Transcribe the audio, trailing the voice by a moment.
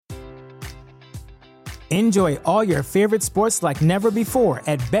Enjoy all your favorite sports like never before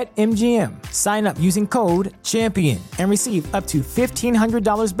at BetMGM. Sign up using code CHAMPION and receive up to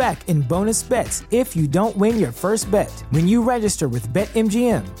 $1,500 back in bonus bets if you don't win your first bet. When you register with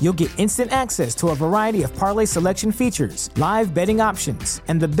BetMGM, you'll get instant access to a variety of parlay selection features, live betting options,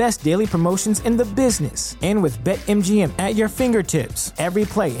 and the best daily promotions in the business. And with BetMGM at your fingertips, every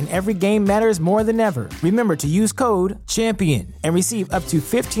play and every game matters more than ever. Remember to use code CHAMPION and receive up to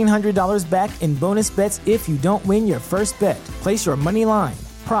 $1,500 back in bonus bets if you don't win your first bet. Place your money line,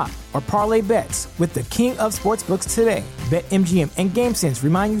 prop, or parlay bets with the king of sportsbooks today. BetMGM and GameSense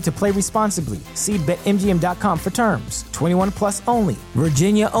remind you to play responsibly. See BetMGM.com for terms. 21 plus only.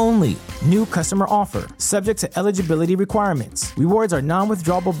 Virginia only. New customer offer. Subject to eligibility requirements. Rewards are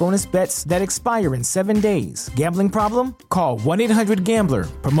non-withdrawable bonus bets that expire in 7 days. Gambling problem? Call 1-800-GAMBLER.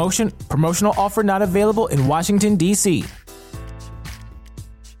 Promotional offer not available in Washington, D.C.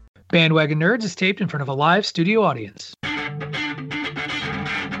 Bandwagon Nerds is taped in front of a live studio audience.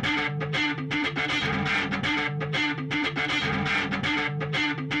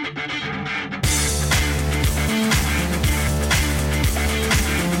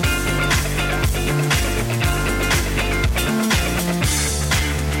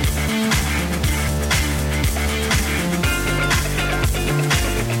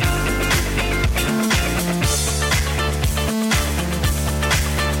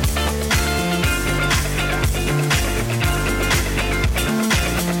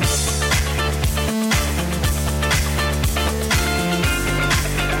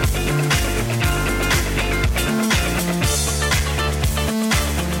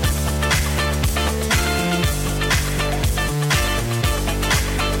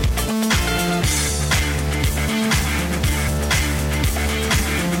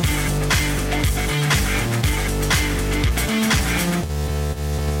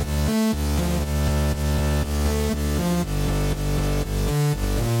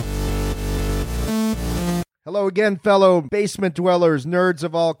 Hello again, fellow basement dwellers, nerds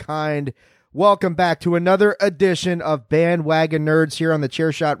of all kind. Welcome back to another edition of Bandwagon Nerds here on the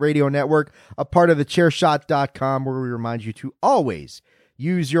Chairshot Radio Network, a part of the Chairshot.com, where we remind you to always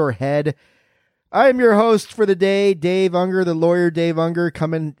use your head. I am your host for the day, Dave Unger, the lawyer Dave Unger,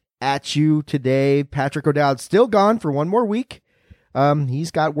 coming at you today. Patrick O'Dowd still gone for one more week.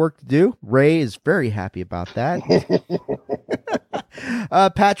 He's got work to do. Ray is very happy about that.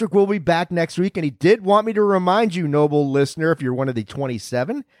 Patrick will be back next week, and he did want me to remind you, noble listener, if you're one of the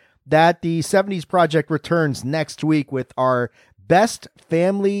 27, that the 70s Project returns next week with our best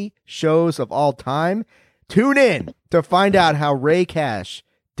family shows of all time. Tune in to find out how Ray Cash,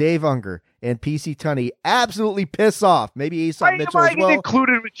 Dave Unger, and PC Tunney absolutely piss off. Maybe Aesop Mitchell as well. I get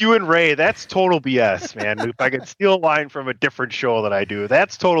included with you and Ray. That's total BS, man. If I could steal a line from a different show that I do,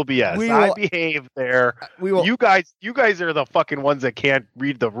 that's total BS. I behave there. You guys are the fucking ones that can't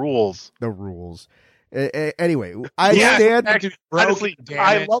read the rules. The rules. Anyway, I stand. Actually, honestly,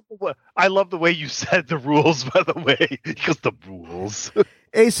 I love the way you said the rules. By the way, because the rules.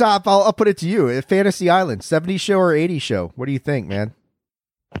 Aesop, I'll put it to you. Fantasy Island, 70s show or 80s show? What do you think, man?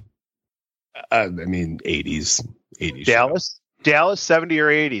 I mean, 80s. Dallas, 70 or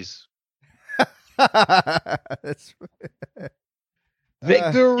 80s.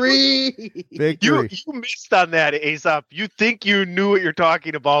 Victory! You missed on that, Aesop. You think you knew what you're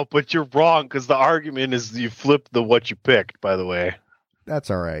talking about, but you're wrong because the argument is you flipped what you picked, by the way. That's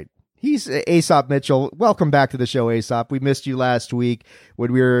all right. He's Aesop Mitchell. Welcome back to the show, Aesop. We missed you last week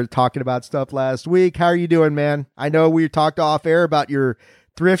when we were talking about stuff last week. How are you doing, man? I know we talked off air about your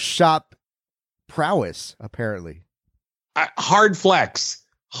thrift shop prowess, apparently. Hard flex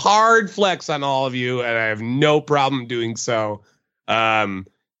on all of you, and I have no problem doing so.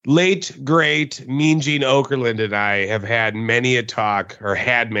 Late great Mean Gene Okerlund and I have had many a talk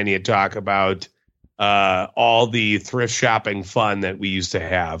about all the thrift shopping fun that we used to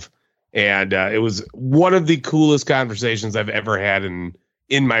have, and it was one of the coolest conversations I've ever had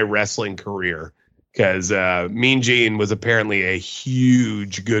in my wrestling career, because Mean Gene was apparently a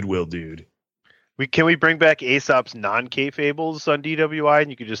huge Goodwill dude. Can we bring back Aesop's non-kayfables on DWI and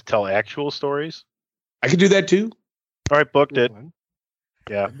you could just tell actual stories? I could do that too. All right, booked it.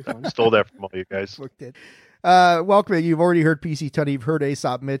 Yeah, stole that from all you guys. Booked it. Welcome. You've already heard PC Tunney. You've heard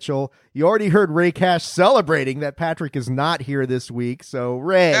Aesop Mitchell. You already heard Ray Cash celebrating that Patrick is not here this week. So,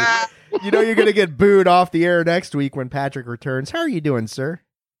 Ray, you know you're going to get booed off the air next week when Patrick returns. How are you doing, sir?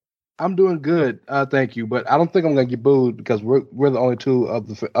 I'm doing good. Thank you. But I don't think I'm going to get booed because we're the only two of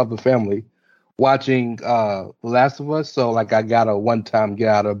the family. watching The Last of Us, so like I got a one-time get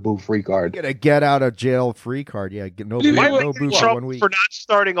out of booth free card. Get a get out of jail free card. Yeah, no booth for 1 week. For not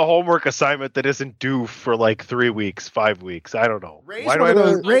starting a homework assignment that isn't due for like 3 weeks, 5 weeks. I don't know. Ray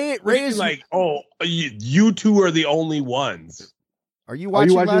is like, you two are the only ones. Are you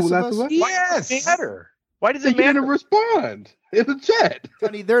watching Last of Us? Yes. Why does it matter? You didn't respond in the chat.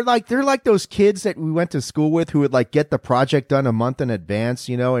 Honey, they're like those kids that we went to school with who would like get the project done a month in advance,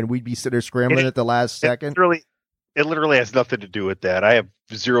 and we'd be sitting there scrambling at the last second. It literally has nothing to do with that. I have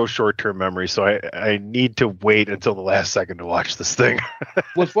zero short-term memory, so I need to wait until the last second to watch this thing.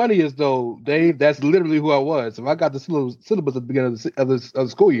 What's funny is, though, Dave, that's literally who I was. If I got the syllabus at the beginning of the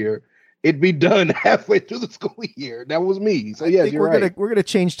school year, it'd be done halfway through the school year. That was me. So yeah, we're gonna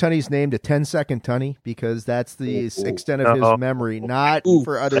change Tunney's name to 10-second Tunney because that's the extent of his memory, not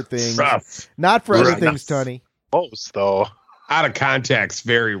for other things. Not for other things, Tunney. Close though. Out of context,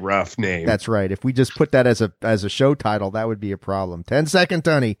 very rough name. That's right. If we just put that as a show title, that would be a problem. 10-second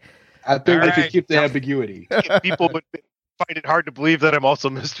Tunney. I think they should keep the ambiguity. People would find it hard to believe that I'm also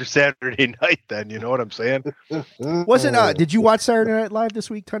Mr. Saturday Night. Then you know what I'm saying? Did you watch Saturday Night Live this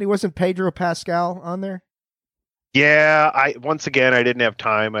week, Tunney? Wasn't Pedro Pascal on there? Yeah. I didn't have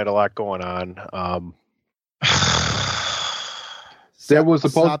time. I had a lot going on. There was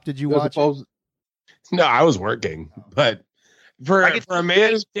supposed. Did you watch? No, I was working, but. For a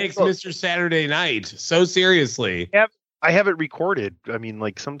man who takes Mr. Saturday Night so seriously. I have it recorded. I mean,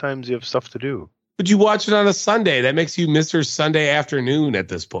 like, sometimes you have stuff to do. But you watch it on a Sunday. That makes you Mr. Sunday Afternoon at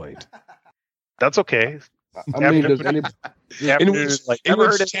this point. That's okay. I mean, in which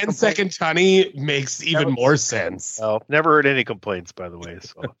 10-second Tunney makes even more sense. Well, never heard any complaints, by the way,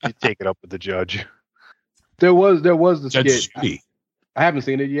 so you take it up with the judge. There was the Judge skit. I haven't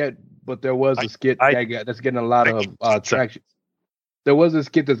seen it yet, but there was a skit that's getting a lot of traction. There was a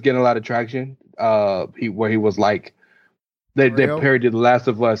skit that's getting a lot of traction. Where he was like, they parodied The Last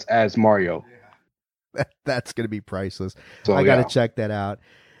of Us as Mario. Yeah. That's going to be priceless. So I got to check that out.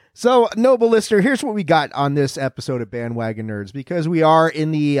 So, noble listener, here's what we got on this episode of Bandwagon Nerds, because we are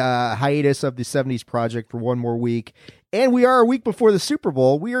in the hiatus of the 70s Project for one more week, and we are a week before the Super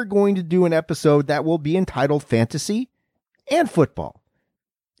Bowl. We are going to do an episode that will be entitled Fantasy and Football.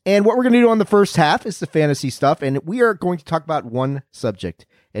 And what we're going to do on the first half is the fantasy stuff, and we are going to talk about one subject,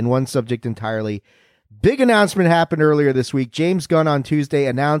 and one subject entirely. Big announcement happened earlier this week. James Gunn on Tuesday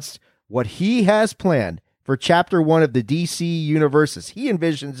announced what he has planned for Chapter 1 of the DC Universe as he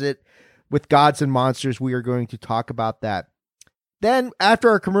envisions it with Gods and Monsters. We are going to talk about that. Then, after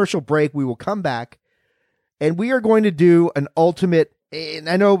our commercial break, we will come back, and we are going to do an ultimate, and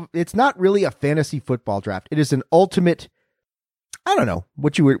I know it's not really a fantasy football draft. It is an ultimate, I don't know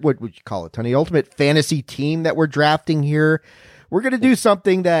what would you call it, Tony? Ultimate fantasy team that we're drafting here. We're going to do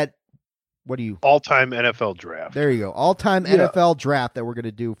something that, all-time NFL draft. There you go. All-time NFL draft that we're going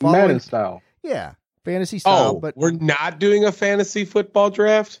to do. Madden style. Yeah, fantasy style. But we're not doing a fantasy football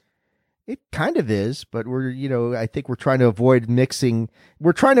draft? It kind of is, but I think we're trying to avoid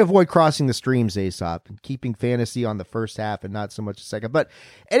crossing the streams, Aesop, and keeping fantasy on the first half and not so much the second. But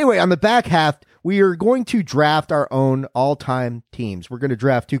anyway, on the back half, we are going to draft our own all-time teams. We're going to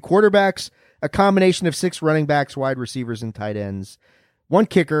draft 2 quarterbacks, a combination of 6 running backs, wide receivers, and tight ends, 1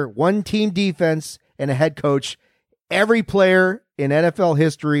 kicker, 1 team defense, and a head coach. Every player in NFL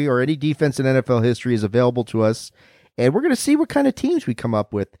history or any defense in NFL history is available to us, and we're going to see what kind of teams we come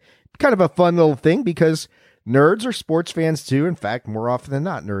up with. Kind of a fun little thing because nerds are sports fans too. In fact, more often than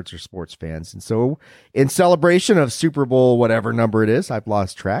not, nerds are sports fans. And so in celebration of Super Bowl, whatever number it is, I've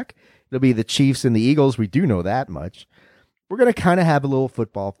lost track. It'll be the Chiefs and the Eagles. We do know that much. We're going to kind of have a little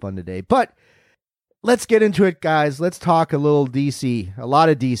football fun today, but let's get into it, guys. Let's talk a little DC, a lot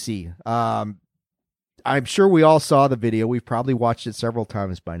of DC. I'm sure we all saw the video. We've probably watched it several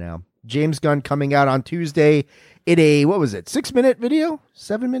times by now. James Gunn coming out on Tuesday in a, 6-minute video?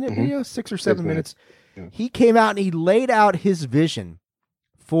 7-minute video? 6 or 7 minutes. Yeah. He came out and he laid out his vision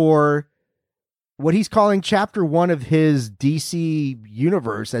for what he's calling Chapter 1 of his DC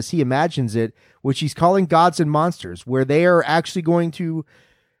universe as he imagines it, which he's calling Gods and Monsters, where they are actually going to,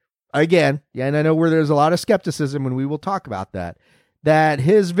 again, and I know where there's a lot of skepticism, and we will talk about that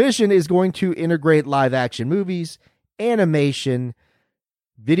his vision is going to integrate live action movies, animation,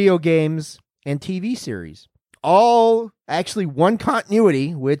 video games, and TV series. All actually one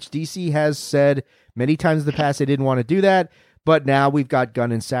continuity, which DC has said many times in the past they didn't want to do that, but now we've got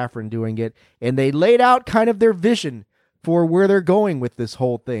Gunn and Safran doing it, and they laid out kind of their vision for where they're going with this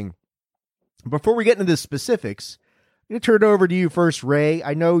whole thing. Before we get into the specifics, I'm going to turn it over to you first, Ray.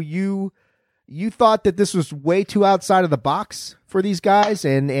 I know you thought that this was way too outside of the box for these guys,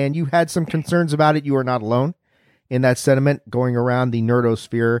 and you had some concerns about it. You are not alone in that sentiment going around the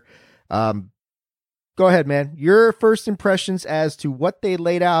nerdosphere. Go ahead, man. Your first impressions as to what they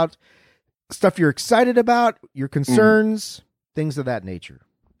laid out, stuff you're excited about, your concerns, things of that nature.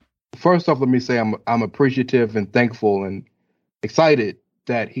 First off, let me say I'm appreciative and thankful and excited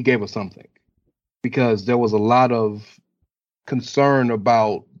that he gave us something, because there was a lot of concern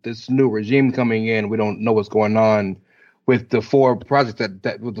about this new regime coming in. We don't know what's going on with the 4 projects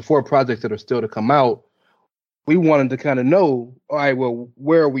that are still to come out. We wanted to kind of know, all right, well,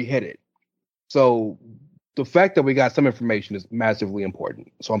 where are we headed? So the fact that we got some information is massively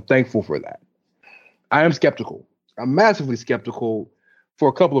important. So I'm thankful for that. I am skeptical. I'm massively skeptical for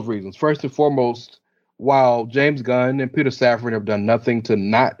a couple of reasons. First and foremost, while James Gunn and Peter Safran have done nothing to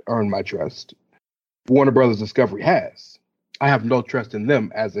not earn my trust, Warner Brothers Discovery has. I have no trust in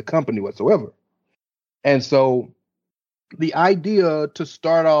them as a company whatsoever. And so the idea to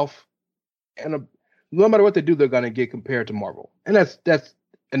start off, and no matter what they do, they're going to get compared to Marvel. And that's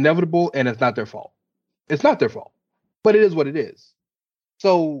inevitable, and it's not their fault. It's not their fault, but it is what it is.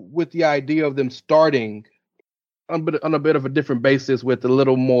 So with the idea of them starting on a bit of a different basis with a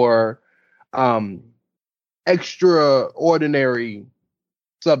little more extraordinary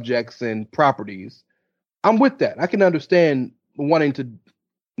subjects and properties, I'm with that. I can understand wanting to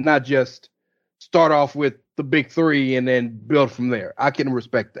not just start off with the big 3 and then build from there. I can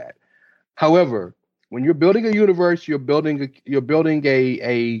respect that. However, when you're building a universe, you're building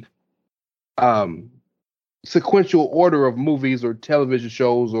a sequential order of movies or television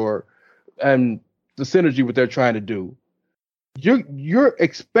shows, and the synergy what they're trying to do. You're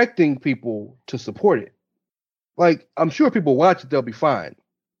expecting people to support it. Like, I'm sure people watch it, they'll be fine.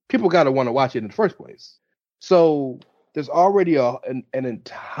 People got to want to watch it in the first place. So there's already an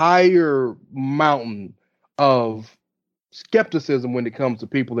entire mountain of skepticism when it comes to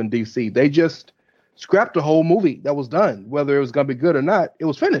people in DC. They just scrapped the whole movie that was done, whether it was going to be good or not. It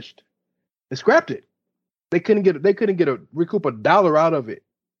was finished. They scrapped it. They couldn't recoup $1 out of it,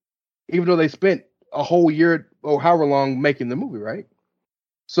 even though they spent a whole year or however long making the movie, right?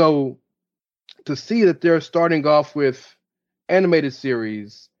 So to see that they're starting off with animated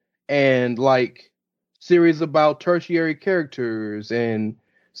series and like series about tertiary characters and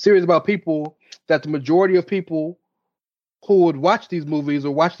series about people that the majority of people who would watch these movies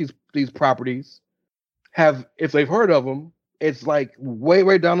or watch these properties have, if they've heard of them, it's like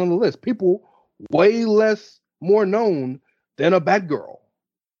way down on the list. People way more known than a Batgirl.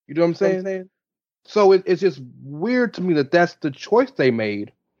 You know what I'm saying? So it's just weird to me that that's the choice they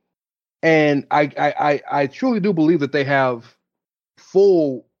made. And I truly do believe that they have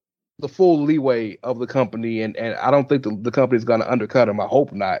the full leeway of the company, and I don't think the company's going to undercut them. I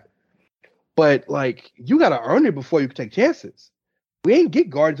hope not. But like, you got to earn it before you can take chances. We ain't get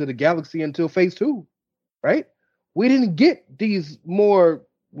Guardians of the Galaxy until phase 2, right? We didn't get these more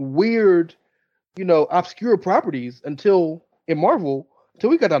weird, obscure properties until we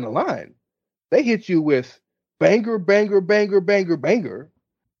got down the line. They hit you with banger, banger, banger, banger, banger.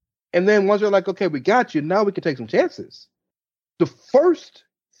 And then once they're like, okay, we got you, now we can take some chances. The first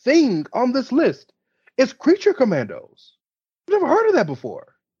thing on this list is Creature Commandos. I've never heard of that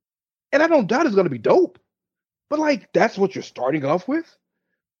before. And I don't doubt it's going to be dope. But like, that's what you're starting off with?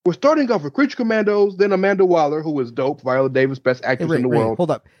 We're starting off with Creature Commandos, then Amanda Waller, who is dope, Viola Davis, best actress in the world.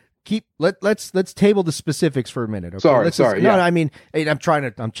 Hold up. Let's table the specifics for a minute. Okay? Sorry. No, I mean, I'm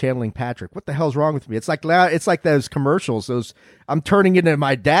channeling Patrick. What the hell's wrong with me? It's like those commercials. I'm turning into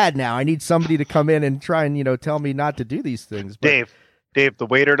my dad now. I need somebody to come in and try and, tell me not to do these things. But, Dave, the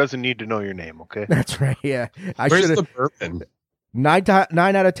waiter doesn't need to know your name. Okay. That's right. Yeah. Where's the bourbon? 9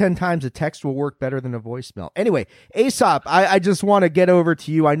 out of 10 times a text will work better than a voicemail. Anyway, Aesop, I just want to get over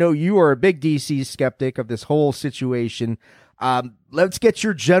to you. I know you are a big DC skeptic of this whole situation. Let's get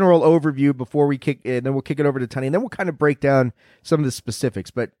your general overview before we then we'll kick it over to Tony, and then we'll kind of break down some of the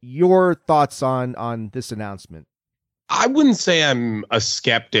specifics. But your thoughts on this announcement? I wouldn't say I'm a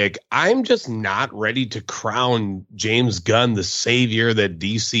skeptic. I'm just not ready to crown James Gunn the savior that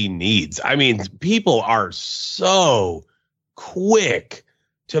DC needs. I mean, people are so quick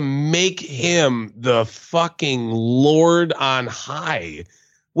to make him the fucking Lord on high,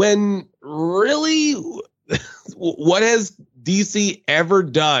 when really, what has DC ever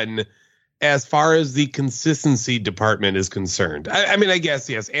done as far as the consistency department is concerned? I mean, I guess,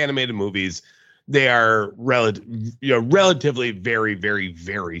 yes, animated movies, they are relatively very, very,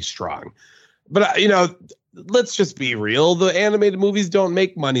 very strong. But, let's just be real. The animated movies don't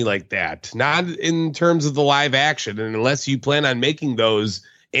make money like that, not in terms of the live action. And unless you plan on making those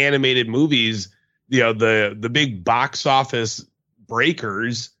animated movies, the big box office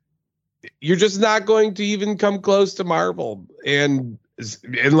breakers, you're just not going to even come close to Marvel. And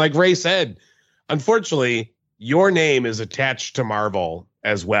like Ray said, unfortunately, your name is attached to Marvel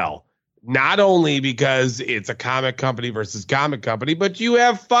as well. Not only because it's a comic company versus comic company, but you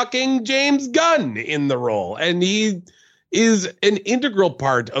have fucking James Gunn in the role. And he is an integral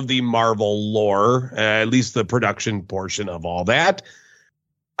part of the Marvel lore, at least the production portion of all that.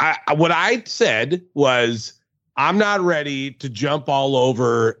 What I said was, I'm not ready to jump all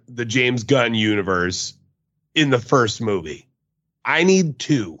over the James Gunn universe in the first movie. I need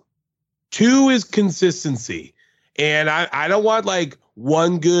 2. 2 is consistency. And I don't want like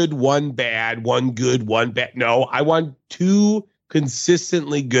one good, one bad, one good, one bad. No, I want 2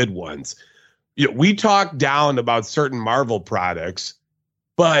 consistently good ones. You know, we talk down about certain Marvel products,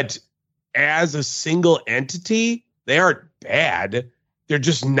 but as a single entity, they aren't bad. They're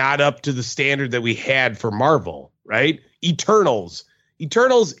just not up to the standard that we had for Marvel, right? Eternals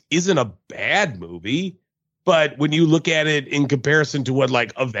isn't a bad movie, but when you look at it in comparison to what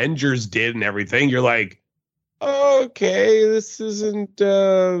like Avengers did and everything, you're like, okay, this isn't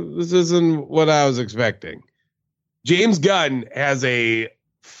what I was expecting. James Gunn has a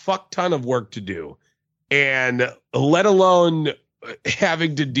fuck ton of work to do, and let alone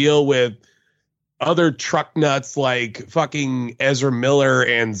having to deal with other truck nuts like fucking Ezra Miller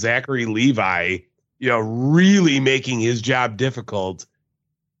and Zachary Levi, you know, really making his job difficult.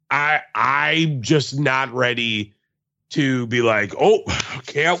 I'm just not ready to be like, oh,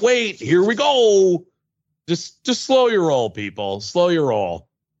 can't wait. Here we go. Just slow your roll, people. Slow your roll.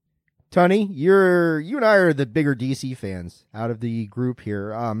 Tony, you and I are the bigger DC fans out of the group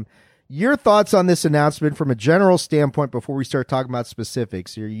here. Your thoughts on this announcement from a general standpoint before we start talking about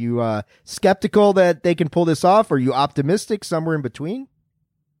specifics. Are you skeptical that they can pull this off? Are you optimistic, somewhere in between?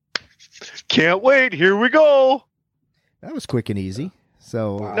 Can't wait. Here we go. That was quick and easy.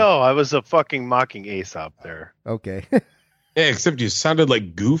 So No, I was a fucking mocking Aesop there. Okay. Yeah, except you sounded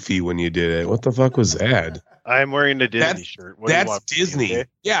like Goofy when you did it. What the fuck was that? I'm wearing the Disney shirt. What that's Disney. Okay?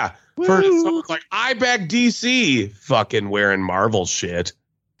 Yeah. For someone's like, I back DC, fucking wearing Marvel shit.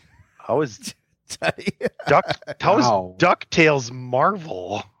 How is DuckTales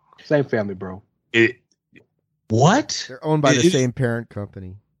Marvel? Same family, bro. What? They're owned by the same parent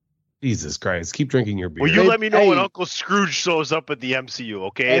company. Jesus Christ. Keep drinking your beer. Will you let me know when Uncle Scrooge shows up at the MCU,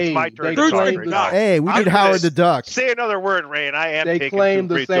 okay? It's my turn to talk right now. Hey, we need Howard the Duck. Say another word, Ray, and I am taking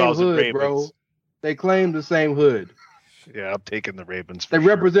the same hood, Ravens. Bro. They claim the same hood. Yeah, I'm taking the Ravens. They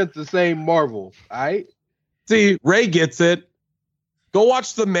represent the same Marvel, all right? See, Ray gets it. Go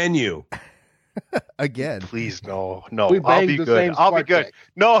watch The Menu. Again. Please, no. I'll be good. I'll be good.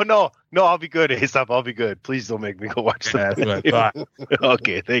 No, I'll be good, Aesop. I'll be good. Please don't make me go watch The Menu.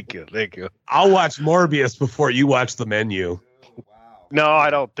 Okay, thank you. I'll watch Morbius before you watch The Menu. No, I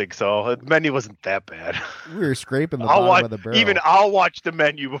don't think so. The Menu wasn't that bad. We were scraping the bottom of the barrel. I'll watch The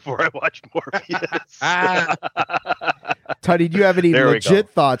Menu before I watch Morbius. Tony, do you have any legit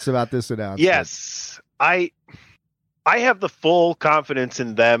thoughts about this announcement? Yes. I have the full confidence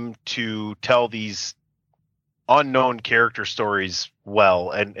in them to tell these unknown character stories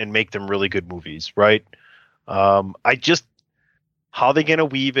well and make them really good movies, right? How are they going to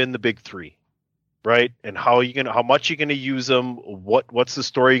weave in the big 3? Right? And how much you're gonna use them, what's the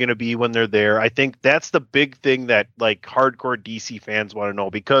story gonna be when they're there? I think that's the big thing that like hardcore DC fans want to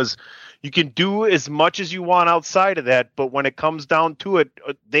know, because you can do as much as you want outside of that, but when it comes down to it,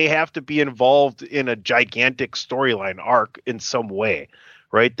 they have to be involved in a gigantic storyline arc in some way,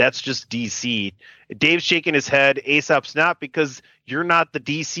 right? That's just DC. Dave's shaking his head, Aesop's not, because you're not the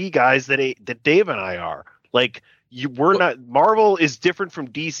DC guys that Dave and I are. Like, Marvel is different from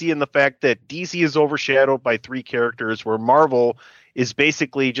DC in the fact that DC is overshadowed by 3 characters, where Marvel is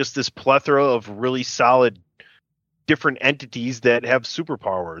basically just this plethora of really solid different entities that have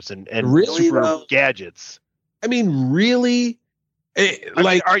superpowers and really, super gadgets. I mean, really?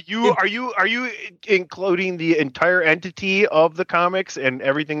 Are you including the entire entity of the comics and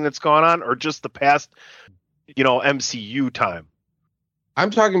everything that's gone on, or just the past, MCU time?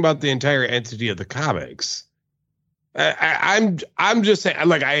 I'm talking about the entire entity of the comics. I'm just saying,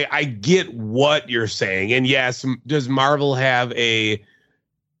 like, I get what you're saying, and yes, does Marvel have a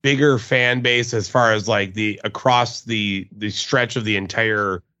bigger fan base as far as like across the stretch of the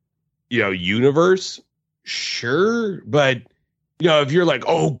entire universe? Sure, but if you're like,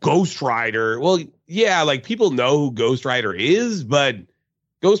 oh, Ghost Rider, well, yeah, like people know who Ghost Rider is, but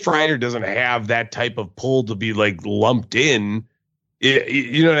Ghost Rider doesn't have that type of pull to be like lumped in.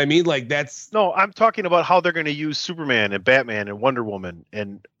 You know what I mean? Like that's no. I'm talking about how they're going to use Superman and Batman and Wonder Woman,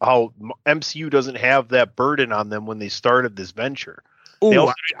 and how MCU doesn't have that burden on them when they started this venture.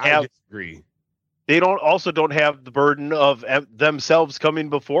 I disagree. They don't have the burden of themselves coming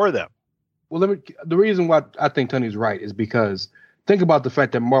before them. Well, the reason why I think Tony's right is because think about the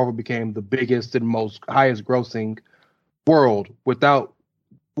fact that Marvel became the biggest and most highest grossing world without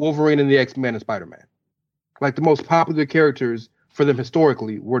Wolverine and the X-Men and Spider-Man. Like the most popular characters for them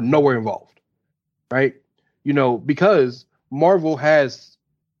historically were nowhere involved, right? You know, because Marvel has,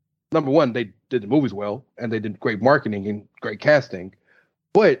 number one, they did the movies well and they did great marketing and great casting,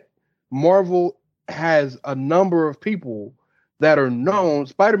 but Marvel has a number of people that are known.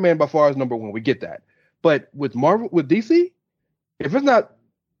 Spider-Man by far is number one. We get that. But with DC, if it's not,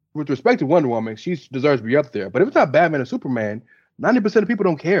 with respect to Wonder Woman, she deserves to be up there. But if it's not Batman and Superman, 90% of people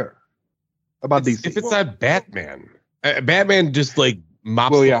don't care about DC. If it's not Batman, Batman just like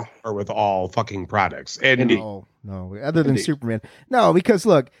mops her with all fucking products. And no, other than Superman. No, because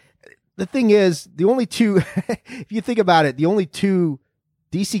look, the thing is, the only two, if you think about it, the only two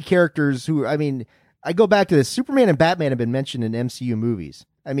DC characters who, I mean, I go back to this, Superman and Batman have been mentioned in MCU movies.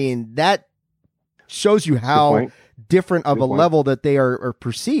 I mean, that shows you how different of a level that they are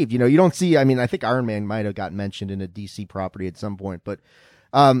perceived. You know, you don't see, I mean, I think Iron Man might have gotten mentioned in a DC property at some point, but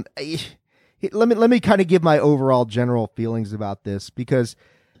let me kind of give my overall general feelings about this, because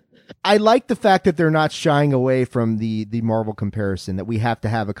I like the fact that they're not shying away from the Marvel comparison, that we have to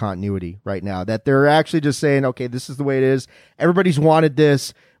have a continuity right now, that they're actually just saying, okay, this is the way it is. Everybody's wanted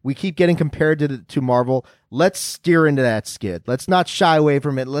this. We keep getting compared to Marvel. Let's steer into that skid. Let's not shy away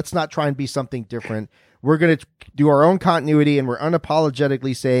from it. Let's not try and be something different. We're going to do our own continuity, and we're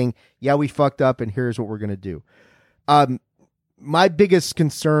unapologetically saying, yeah, we fucked up, and here's what we're going to do. My biggest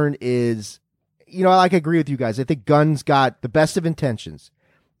concern is, you know, I agree with you guys. I think Gunn's got the best of intentions,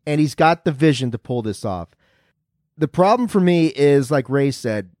 and he's got the vision to pull this off. The problem for me is, like Ray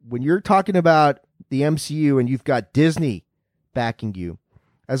said, when you're talking about the MCU and you've got Disney backing you,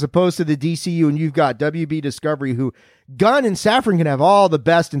 as opposed to the DCU and you've got WB Discovery, who Gunn and Safran can have all the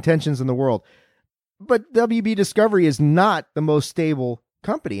best intentions in the world, but WB Discovery is not the most stable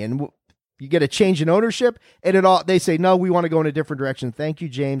company. And you get a change in ownership, and they say, no, we want to go in a different direction. Thank you,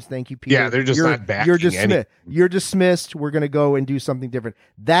 James. Thank you, Peter. Yeah, they're just not backing. You're dismissed. We're going to go and do something different.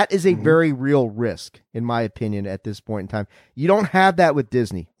 That is a very real risk, in my opinion, at this point in time. You don't have that with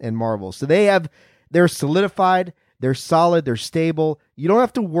Disney and Marvel. So they're solidified. They're solid. They're stable. You don't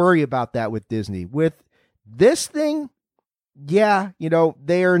have to worry about that with Disney. With this thing, yeah, you know,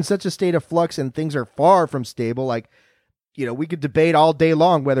 they are in such a state of flux and things are far from stable. Like, you know, we could debate all day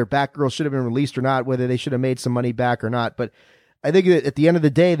long whether Batgirl should have been released or not, whether they should have made some money back or not. But I think that at the end of the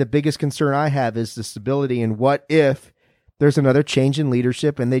day, the biggest concern I have is the stability. And what if there's another change in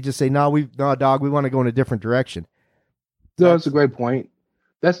leadership and they just say, no, dog, we want to go in a different direction. No, that's a great point.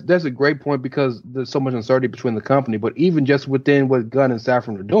 That's a great point, because there's so much uncertainty between the company. But even just within what Gunn and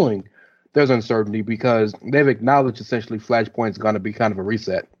Safran are doing, there's uncertainty, because they've acknowledged essentially Flashpoint's going to be kind of a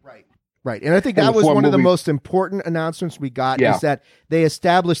reset. Right. And I think that was one of the most important announcements we got, is that they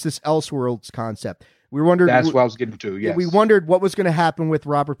established this Elseworlds concept. We wondered. That's what I was getting to. Yes. We wondered what was going to happen with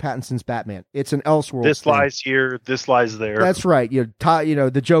Robert Pattinson's Batman. It's an Elseworlds. This lies here. This lies there. That's right. You know,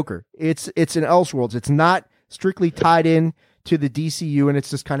 the Joker. It's an Elseworlds. It's not strictly tied in to the DCU, and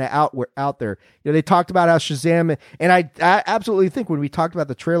it's just kind of out there. You know, they talked about how Shazam, and I absolutely think when we talked about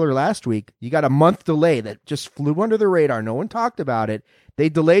the trailer last week, you got a month delay that just flew under the radar. No one talked about it. They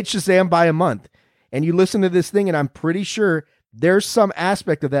delayed Shazam by a month, and you listen to this thing, and I'm pretty sure there's some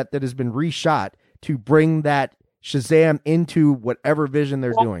aspect of that has been reshot to bring that Shazam into whatever vision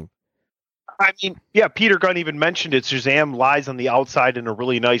they're doing. I mean, yeah, Peter Gunn even mentioned it. Shazam lies on the outside in a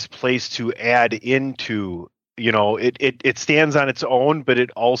really nice place to add into. You know, it stands on its own, but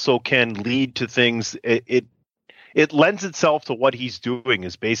it also can lead to things. It lends itself to what he's doing,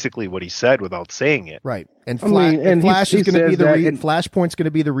 is basically what he said without saying it. Right. And Flash is going to be Flashpoint's going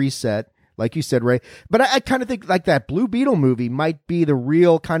to be the reset, like you said, Ray. But I kind of think like that Blue Beetle movie might be the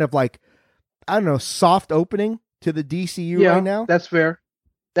real kind of like, I don't know, soft opening to the DCU right now. That's fair.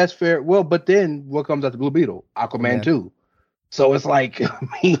 Well, but then what comes after Blue Beetle? Aquaman 2. So it's like, I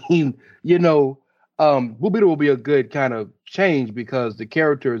mean, you know, Blue Beetle will be a good kind of change, because the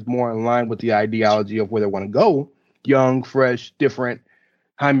character is more in line with the ideology of where they want to go. Young, fresh, different.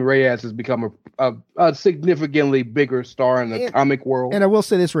 Jaime Reyes has become a significantly bigger star in the comic world. And I will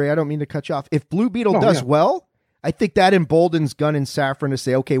say this, Ray, I don't mean to cut you off. If Blue Beetle does well, I think that emboldens Gunn and Safran to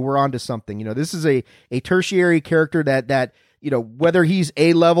say, okay, we're on to something. You know, this is a tertiary character that, you know, whether he's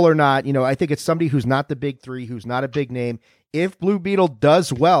A level or not, you know, I think it's somebody who's not the big three, who's not a big name. if Blue Beetle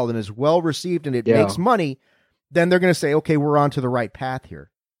does well and is well received and it makes money, then they're going to say, okay, we're on to the right path here.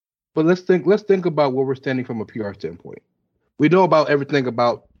 But let's think about where we're standing from a PR standpoint. We know about everything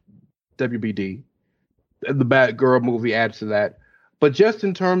about WBD. The Batgirl movie adds to that. But just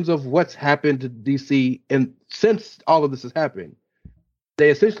in terms of what's happened to DC, and since all of this has happened, they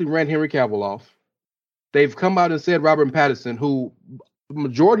essentially ran Henry Cavill off. They've come out and said Robert Pattinson, who the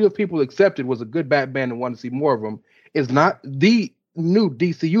majority of people accepted was a good Batman and wanted to see more of him, is not the new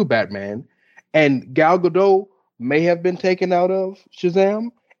DCU Batman. And Gal Gadot may have been taken out of Shazam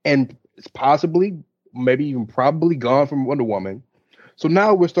and it's possibly, maybe even probably gone from Wonder Woman. So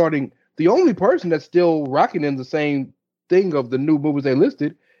now we're starting. The only person that's still rocking in the same thing of the new movies they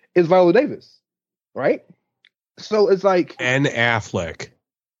listed is Viola Davis, right? So it's like Ben Affleck.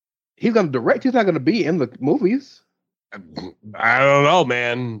 He's going to direct. He's not going to be in the movies. I don't know,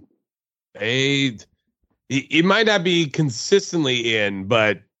 man. He might not be consistently in,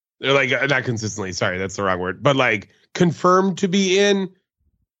 but like not consistently. Sorry, that's the wrong word. But like confirmed to be in.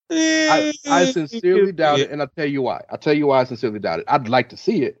 I sincerely doubt it, and I'll tell you why. I sincerely doubt it. I'd like to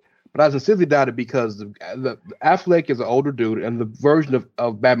see it, but I sincerely doubt it because the Affleck is an older dude, and the version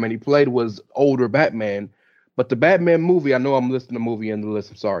of Batman he played was older Batman. But the Batman movie, I know I'm listing the movie in the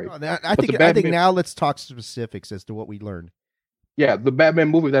list. I'm sorry. I think now let's talk specifics as to what we learned. Yeah, the Batman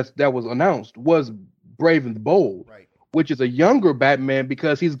movie that was announced was Brave and the Bold, right, which is a younger Batman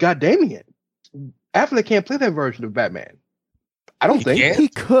because he's got Damian. Affleck can't play that version of Batman. I don't think he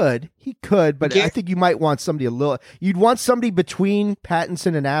could, but I think you might want somebody you'd want somebody between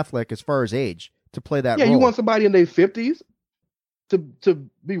Pattinson and Affleck as far as age to play that role. Yeah, you want somebody in their 50s to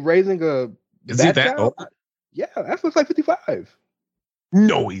be raising a Is he that old? Yeah, Affleck's like 55.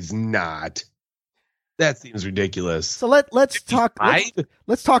 No, he's not. That seems ridiculous. So let's talk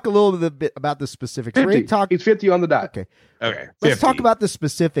a little bit about the specifics. 50. He's 50 on the dot. Okay. 50. Let's talk about the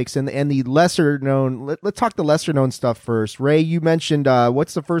specifics and the lesser known. Let's talk the lesser known stuff first. Ray, you mentioned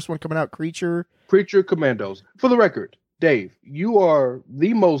what's the first one coming out? Creature Commandos. For the record, Dave, you are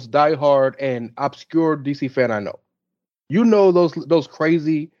the most diehard and obscure DC fan I know. You know those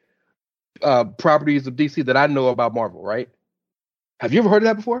crazy properties of DC that I know about Marvel, right? Have you ever heard of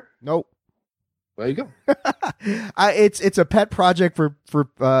that before? Nope. There you go. It's a pet project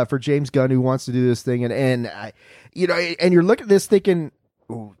for James Gunn, who wants to do this thing, and you're looking at this thinking,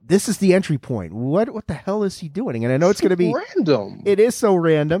 this is the entry point. What the hell is he doing? And I know it's going to be random. It is so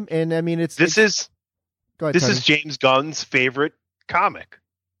random, and I mean This is James Gunn's favorite comic.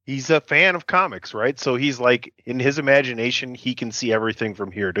 He's a fan of comics, right? So he's like, in his imagination, he can see everything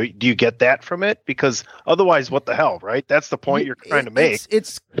from here. Do you get that from it? Because otherwise, what the hell, right? That's the point you're trying to make.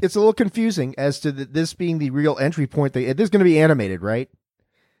 It's a little confusing as to this being the real entry point. This is going to be animated, right?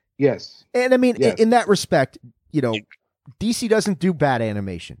 Yes. And I mean, yes. In that respect, DC doesn't do bad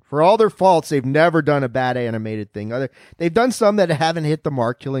animation. For all their faults, they've never done a bad animated thing. They've done some that haven't hit the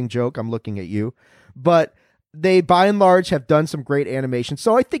mark. Killing Joke, I'm looking at you, but they, by and large, have done some great animation.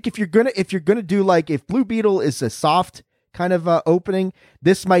 So I think if you're gonna do, like, if Blue Beetle is a soft kind of opening,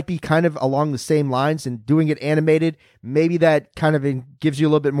 this might be kind of along the same lines, and doing it animated, maybe that kind of gives you a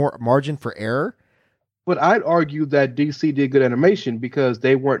little bit more margin for error. But I'd argue that DC did good animation because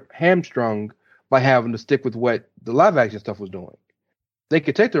they weren't hamstrung by having to stick with what the live action stuff was doing. They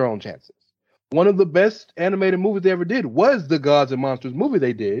could take their own chances. One of the best animated movies they ever did was the Gods and Monsters movie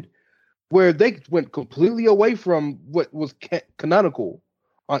they did, where they went completely away from what was canonical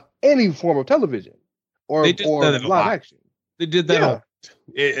on any form of television or live action. They did that a lot.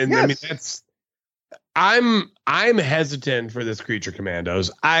 And yes. I mean, that's I'm hesitant for this Creature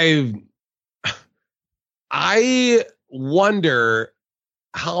Commandos. I wonder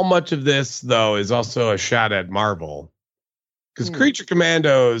how much of this, though, is also a shot at Marvel, because Creature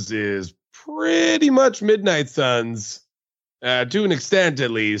Commandos is pretty much Midnight Suns to an extent,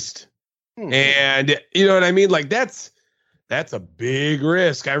 at least. And you know what I mean? Like that's a big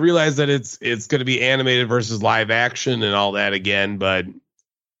risk. I realize that it's going to be animated versus live action and all that again, but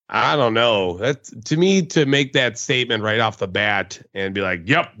I don't know. That's, to me, to make that statement right off the bat and be like,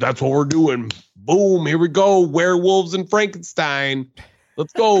 "Yep, that's what we're doing. Boom, here we go. Werewolves and Frankenstein.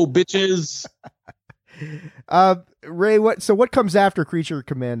 Let's go, bitches." Ray, what comes after Creature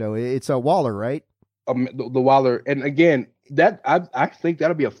Commando? It's a Waller, right? The Waller, and again, that I think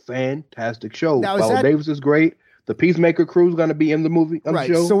that'll be a fantastic show. Viola Davis is great. The Peacemaker crew is going to be in the movie, right?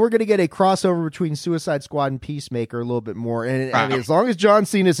 The show. So we're going to get a crossover between Suicide Squad and Peacemaker a little bit more, and as long as John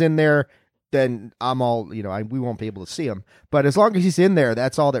Cena's in there, then I'm all we won't be able to see him. But as long as he's in there,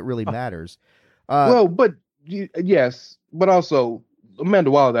 that's all that really matters. Yes, but also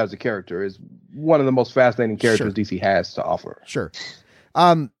Amanda Waller as a character is one of the most fascinating characters DC has to offer. Sure.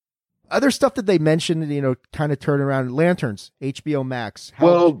 Other stuff that they mentioned, kind of turn around. Lanterns, HBO Max.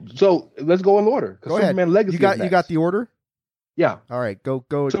 So let's go in order. Go ahead. Superman Legacy. You got the order? Yeah. All right. Go.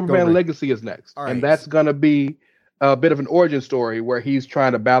 Superman Legacy is next. All right. And that's going to be a bit of an origin story where he's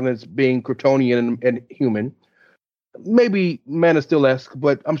trying to balance being Kryptonian and human. Maybe Man of Steel-esque,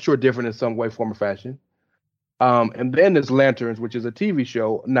 but I'm sure different in some way, form, or fashion. And then there's Lanterns, which is a TV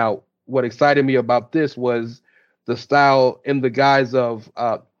show. Now, what excited me about this was the style in the guise of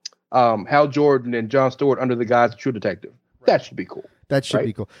Hal Jordan and Jon Stewart under the guise of True Detective. Right. That should be cool. That should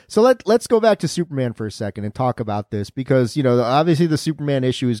be cool. So let's go back to Superman for a second and talk about this because, obviously the Superman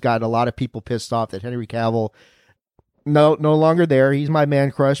issue has got a lot of people pissed off that Henry Cavill no longer there. He's my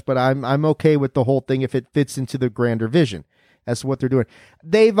man crush, but I'm okay with the whole thing if it fits into the grander vision. That's what they're doing.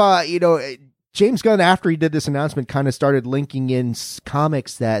 They've, James Gunn, after he did this announcement, kind of started linking in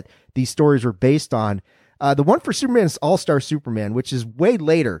comics that these stories were based on. The one for Superman is All-Star Superman, which is way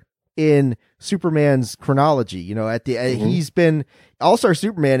later in Superman's chronology. He's been All-Star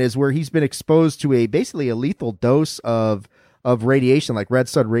Superman is where he's been exposed to basically a lethal dose of radiation, like red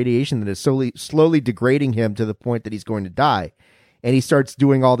sun radiation, that is slowly degrading him to the point that he's going to die. And he starts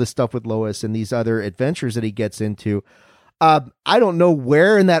doing all this stuff with Lois and these other adventures that he gets into. I don't know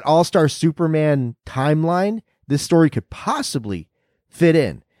where in that All-Star Superman timeline this story could possibly fit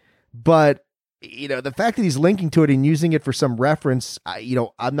in, but the fact that he's linking to it and using it for some reference,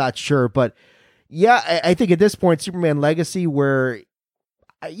 I'm not sure, but yeah, I think at this point, Superman Legacy, where,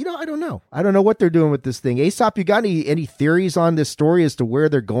 I don't know. I don't know what they're doing with this thing. Aesop, you got any theories on this story as to where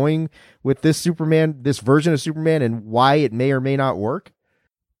they're going with this Superman, this version of Superman, and why it may or may not work?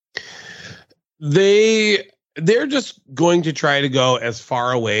 They're just going to try to go as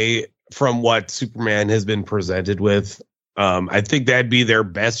far away from what Superman has been presented with. I think that'd be their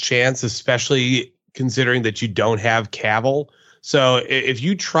best chance, especially considering that you don't have Cavill. So if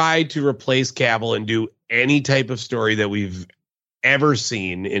you try to replace Cavill and do any type of story that we've ever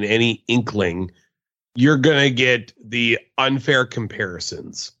seen in any inkling, you're going to get the unfair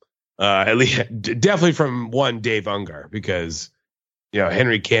comparisons. At least definitely from one Dave Ungar, because,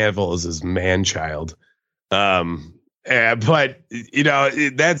 Henry Cavill is his man-child. But,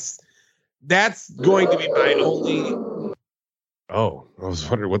 that's going to be my only... Oh, I was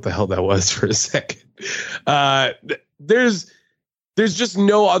wondering what the hell that was for a second. There's just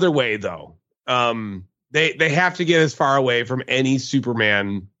no other way, though. They have to get as far away from any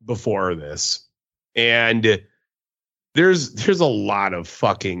Superman before this, and there's a lot of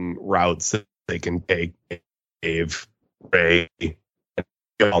fucking routes that they can take. Dave, Ray, you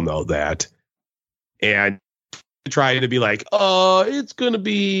all know that, and try to be like, oh, it's gonna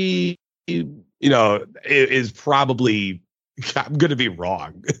be, it is probably. I'm going to be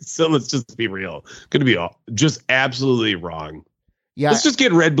wrong. So let's just be real. Going to be just absolutely wrong. Yeah. Let's just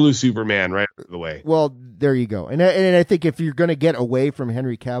get Red Blue Superman right out of the way. Well, there you go. And I think if you're going to get away from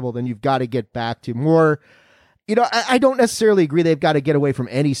Henry Cavill, then you've got to get back to more, I don't necessarily agree they've got to get away from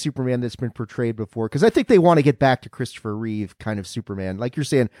any Superman that's been portrayed before, because I think they want to get back to Christopher Reeve kind of Superman. Like you're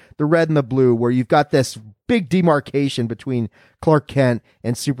saying, the red and the blue, where you've got this big demarcation between Clark Kent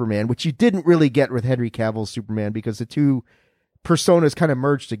and Superman, which you didn't really get with Henry Cavill's Superman because the two personas kind of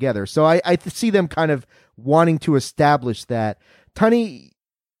merged together. So I see them kind of wanting to establish that. Tunney,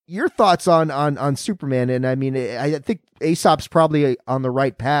 your thoughts on Superman? And I mean, I think Aesop's probably on the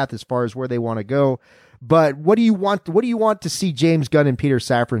right path as far as where they want to go. But what do you want to see James Gunn and Peter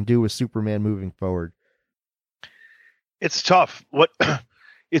Safran do with Superman moving forward? It's tough.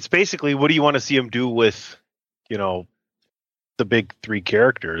 It's basically, what do you want to see him do with, the big three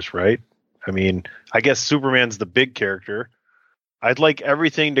characters, right? I mean, I guess Superman's the big character. I'd like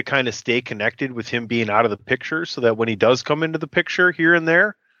everything to kind of stay connected with him being out of the picture, so that when he does come into the picture here and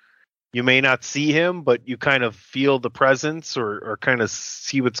there, you may not see him, but you kind of feel the presence or kind of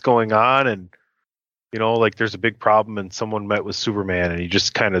see what's going on. And, like there's a big problem and someone met with Superman and you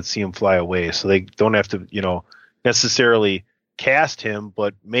just kind of see him fly away. So they don't have to, necessarily cast him,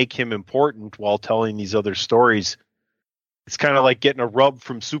 but make him important while telling these other stories. It's kind of like getting a rub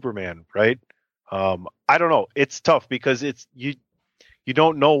from Superman, right? I don't know. It's tough because you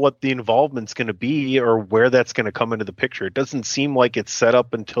don't know what the involvement's going to be or where that's going to come into the picture. It doesn't seem like it's set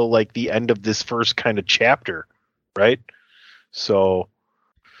up until like the end of this first kind of chapter, right? So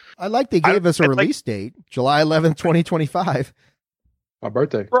I like they gave us a release date, July 11th, 2025. My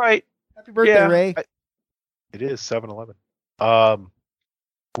birthday. Right. Happy birthday, Ray. It is 7/11.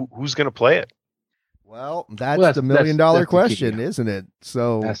 Who's going to play it? Well, that's the $1 million question, isn't it?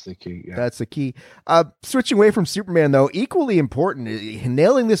 So that's the key. Yeah. That's the key. Switching away from Superman, though, equally important,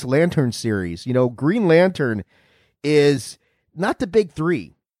 nailing this Lantern series. Green Lantern is not the big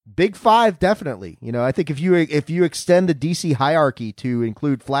three. Big five, definitely. I think if you extend the DC hierarchy to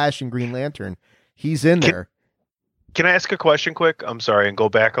include Flash and Green Lantern, he's in there. Can I ask a question quick? I'm sorry, and go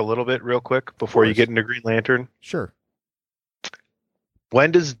back a little bit real quick before you get into Green Lantern. Sure.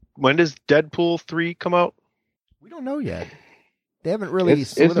 When does Deadpool 3 come out? We don't know yet. They haven't really.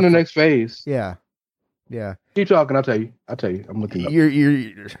 It's in the next phase. Yeah. Keep talking. I'll tell you. I'm looking up.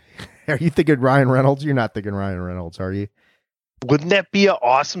 Are you thinking Ryan Reynolds? You're not thinking Ryan Reynolds, are you? Wouldn't that be an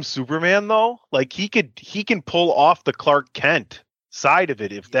awesome Superman though? Like he can pull off the Clark Kent side of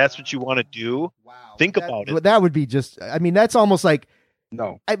it if that's what you want to do. Wow. Think about it. That would be just. I mean, that's almost like.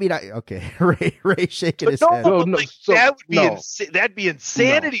 No, I mean, okay. Ray shaking his head. That'd be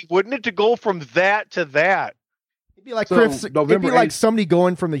insanity, wouldn't it? To go from that to that. It'd be like like somebody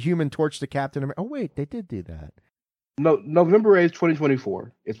going from the Human Torch to Captain America. Oh wait, they did do that. No, November 8th,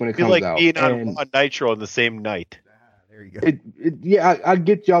 2024 is when it comes like out. Being on Nitro on the same night. There you go. I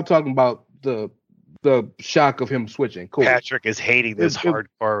get y'all talking about the shock of him switching. Cool. Patrick is hating this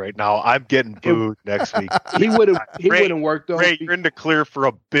hardcore right now. I'm getting booed next week. He wouldn't work though. Ray, you're in the clear for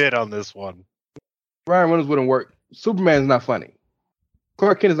a bit on this one. Ryan Reynolds wouldn't work. Superman is not funny.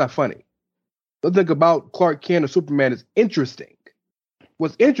 Clark Kent is not funny. The thing about Clark Kent or Superman is interesting.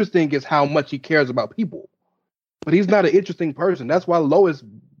 What's interesting is how much he cares about people. But he's not an interesting person. That's why Lois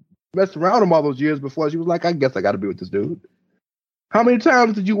messed around him all those years before she was like, I guess I got to be with this dude. How many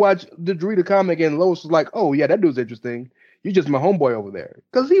times did you read a comic and Lois was like, oh, yeah, that dude's interesting. You're just my homeboy over there.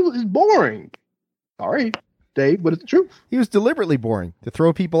 Because he's boring. Sorry, Dave, but it's the truth. He was deliberately boring to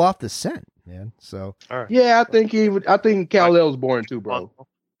throw people off the scent, man. So, all right. Yeah, I think Kal-El's boring too, bro.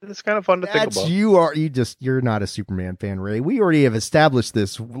 It's kind of fun to think about. You're not a Superman fan, Ray. We already have established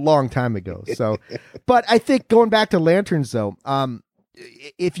this a long time ago. So, but I think going back to Lanterns, though,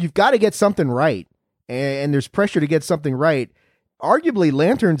 if you've got to get something right and there's pressure to get something right, arguably,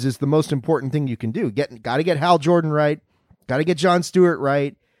 Lanterns is the most important thing you can do. Got to get Hal Jordan right. Got to get Jon Stewart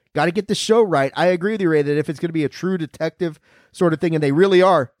right. Got to get the show right. I agree with you, Ray, that if it's going to be a true detective sort of thing, and they really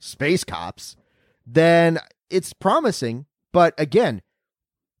are space cops, then it's promising. But again,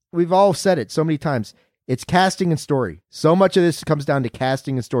 we've all said it so many times. It's casting and story. So much of this comes down to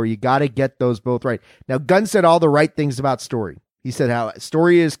casting and story. You got to get those both right. Now, Gunn said all the right things about story. He said how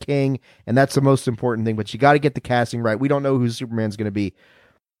story is king, and that's the most important thing, but you got to get the casting right. We don't know who Superman's going to be.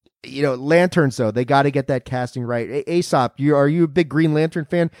 Lanterns, though, they got to get that casting right. Aesop, are you a big Green Lantern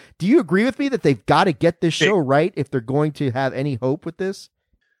fan? Do you agree with me that they've got to get this show right if they're going to have any hope with this?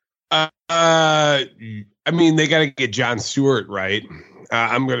 I mean, they got to get Jon Stewart right.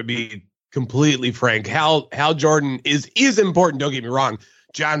 I'm going to be completely frank. Hal Jordan is important, don't get me wrong.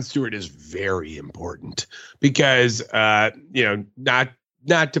 Jon Stewart is very important because, not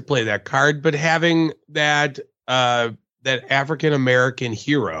to play that card, but having that African-American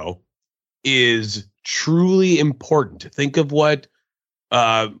hero is truly important. Think of what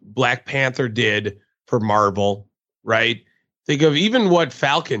Black Panther did for Marvel, right? Think of even what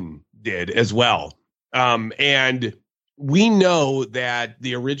Falcon did as well. And we know that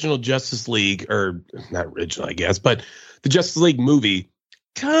the original Justice League, or not original, I guess, but the Justice League movie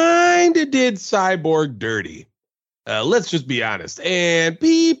kind of did Cyborg dirty. Let's just be honest. And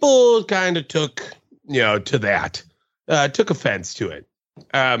people kind of took offense to it.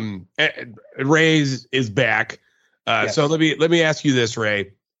 Ray is back. Yes. So let me ask you this,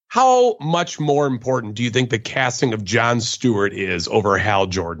 Ray. How much more important do you think the casting of Jon Stewart is over Hal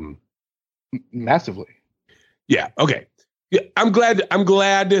Jordan? Massively. Yeah. Okay. Yeah, I'm glad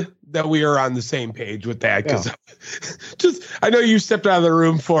that we are on the same page with that, because I know you stepped out of the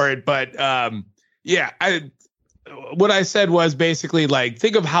room for it, but what I said was basically like,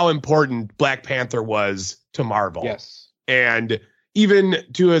 think of how important Black Panther was to Marvel. Yes. And even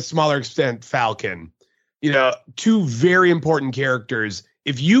to a smaller extent, Falcon, two very important characters.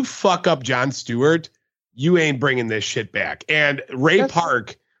 If you fuck up Jon Stewart, you ain't bringing this shit back. And Ray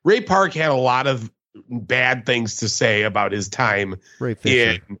Park had a lot of bad things to say about his time. Ray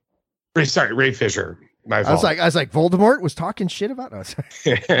Fisher. Ray Fisher. My fault. I was like, Voldemort was talking shit about us.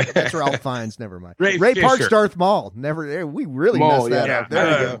 That's Ralph Fiennes. Never mind. Ray Park's Darth Maul. Never. We really messed that up. There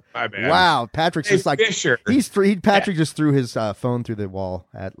we go. My bad. Wow. Patrick's Ray just like Fisher. Patrick just threw his phone through the wall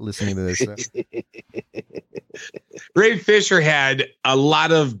at listening to this. Ray Fisher had a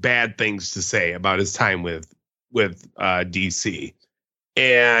lot of bad things to say about his time with DC,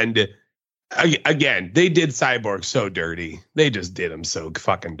 and again, they did Cyborg so dirty. They just did him so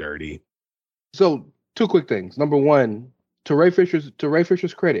fucking dirty. So two quick things. Number one, to Ray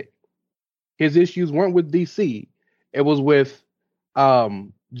Fisher's credit, his issues weren't with DC. It was with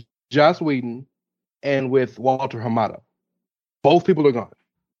Joss Whedon and with Walter Hamada. Both people are gone,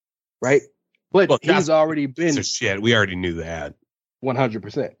 right? But he's already been shit. We already knew that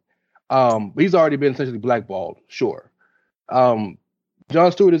 100%. He's already been essentially blackballed. Sure. Jon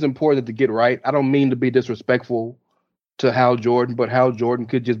Stewart is important to get right. I don't mean to be disrespectful to Hal Jordan, but Hal Jordan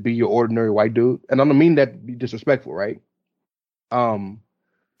could just be your ordinary white dude, and I don't mean that to be disrespectful, right? To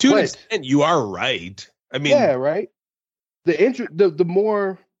an extent, you are right. I mean, yeah, right. The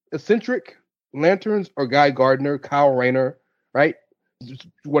more eccentric Lanterns are Guy Gardner, Kyle Rayner, right? You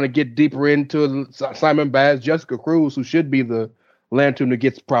want to get deeper into Simon Baz, Jessica Cruz, who should be the Lantern that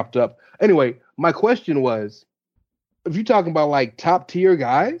gets propped up. Anyway, my question was, if you're talking about like top tier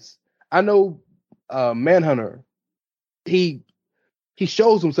guys, I know Manhunter, he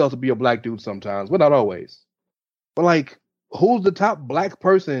shows himself to be a black dude sometimes, but not always. But like, who's the top black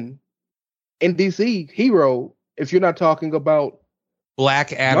person in DC hero if you're not talking about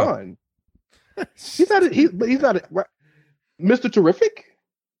Black Adam? He's not Mr. Terrific?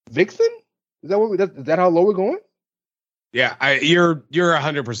 Vixen? Is that how low we're going? Yeah, you're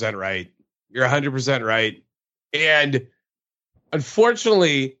 100% right. You're 100% right. And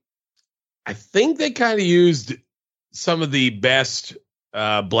unfortunately, I think they kind of used some of the best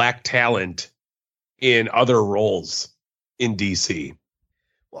black talent in other roles in DC.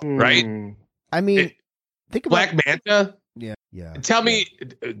 Right? I mean, think about Black Manta. Yeah. Tell me.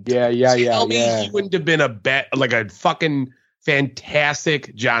 Tell me he wouldn't have been a fucking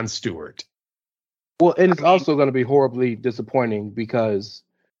fantastic Jon Stewart. Well, and it's also going to be horribly disappointing because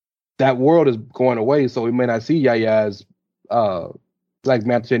that world is going away, so we may not see Yahya as Black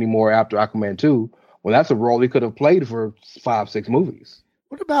Manta anymore after Aquaman 2. Well, that's a role he could have played for 5-6 movies.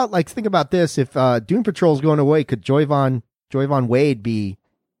 What about, like, think about this. If Doom Patrol's going away, could Joyvon Wade be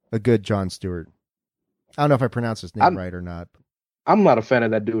a good Jon Stewart? I don't know if I pronounced his name right or not. I'm not a fan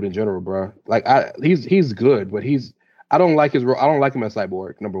of that dude in general, bro. Like, he's good, but I don't like his role. I don't like him as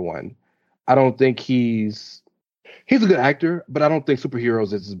Cyborg, number one. I don't think he's a good actor, but I don't think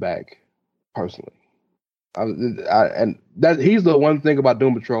superheroes is his bag, personally. And that he's the one thing about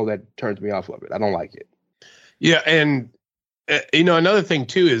Doom Patrol that turns me off of it. I don't like it. Yeah, and another thing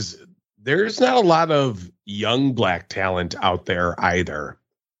too is there's not a lot of young black talent out there either,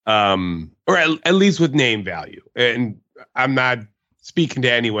 or at least with name value. And I'm not speaking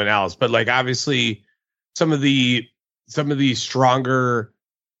to anyone else, but like obviously some of the stronger,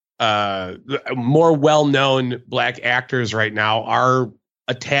 more well-known black actors right now are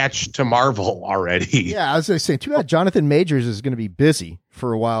attached to Marvel already. Yeah, I was going to say, too bad Jonathan Majors is going to be busy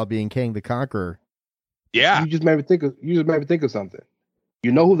for a while being Kang the Conqueror. Yeah. You just made me think of something.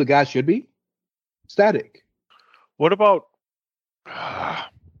 You know who the guy should be? Static. What about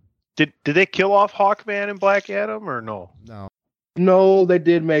did they kill off Hawkman and Black Adam or no? No, they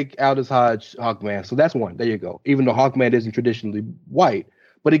did make Aldous Hodge Hawkman, so that's one. There you go. Even though Hawkman isn't traditionally white,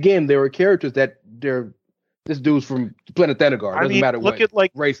 but again, there are characters that this dude's from Planet Thanagar. Doesn't matter look what at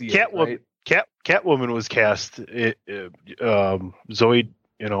like race he is, right? Catwoman was cast. Zoe,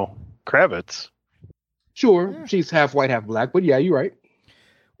 Kravitz. Sure, she's half white, half black, but yeah, you're right.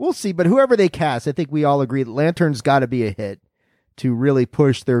 We'll see, but whoever they cast, I think we all agree that Lantern's got to be a hit to really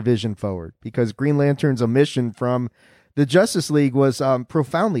push their vision forward, because Green Lantern's omission from the Justice League was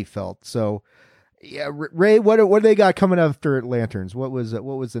profoundly felt. So, yeah, Ray, what do they got coming after Lanterns? What was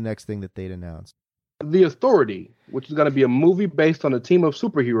the next thing that they'd announced? The Authority, which is going to be a movie based on a team of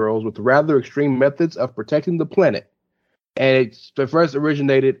superheroes with rather extreme methods of protecting the planet, and it's the first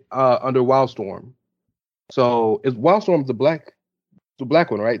originated under Wildstorm. So, is Wildstorm the black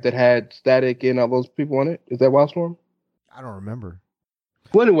one, right? That had Static and all those people on it. Is that Wildstorm? I don't remember.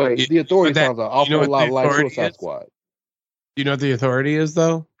 Well, anyway, the Authority sounds an awful lot like Suicide Squad. You know what the Authority is,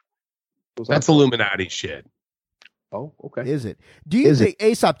 though? That's Illuminati shit. Oh, okay. Is it? Do you think,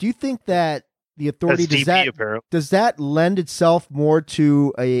 Aesop, do you think that the Authority, does that lend itself more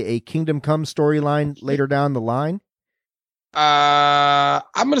to a Kingdom Come storyline later down the line? I'm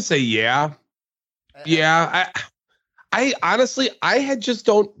going to say yeah. Yeah. I honestly, I just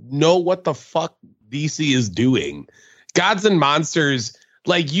don't know what the fuck DC is doing. Gods and Monsters,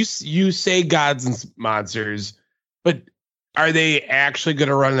 like you say Gods and Monsters, but are they actually going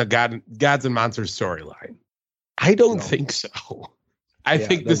to run a Gods and Monsters storyline? I don't think so. I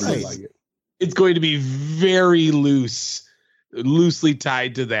think this is it's going to be very loosely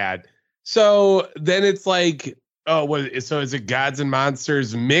tied to that. So then it's like, so is it Gods and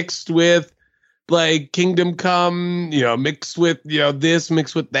Monsters mixed with like Kingdom Come, mixed with, this,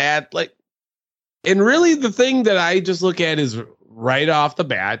 mixed with that? Like, And really, the thing that I just look at is right off the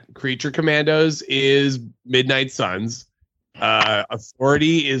bat, Creature Commandos is Midnight Suns.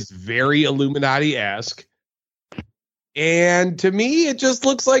 Authority is very Illuminati-esque. And to me, it just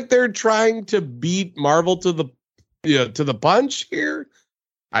looks like they're trying to beat Marvel to the punch here.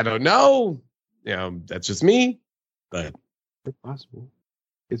 I don't know. That's just me. But it's possible.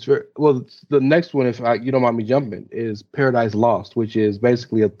 It's very well. The next one, if you don't mind me jumping, is Paradise Lost, which is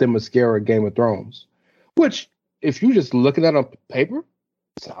basically a Themyscira Game of Thrones. Which, if you just look at that on paper,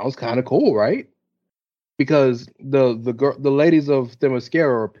 sounds kind of cool, right? Because the ladies of Themyscira,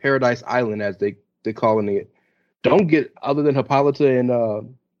 or Paradise Island, as they calling it, don't get, other than Hippolyta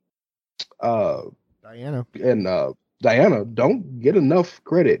and Diana, don't get enough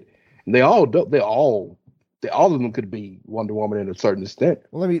credit. And all of them could be Wonder Woman in a certain extent.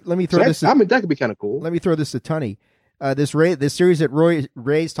 Well, let me throw this. That could be kind of cool. Let me throw this to Tunney. This series that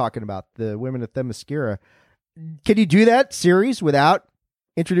Ray's talking about, the Women of Themyscira. Can you do that series without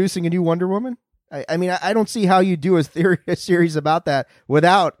introducing a new Wonder Woman? I mean, I don't see how you do a series about that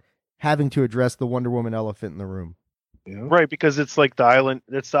without having to address the Wonder Woman elephant in the room. Yeah. Right, because it's like the island.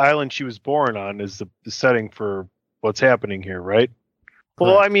 That's the island she was born on. Is the setting for what's happening here, right? Correct.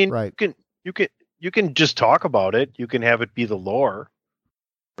 Well, I mean, right. You can just talk about it. You can have it be the lore,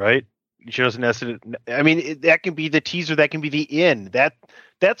 right? She doesn't necessarily. I mean, that can be the teaser. That can be the end.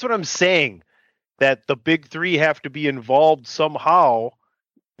 That's what I'm saying. That the big three have to be involved somehow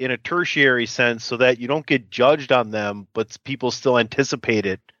in a tertiary sense, so that you don't get judged on them, but people still anticipate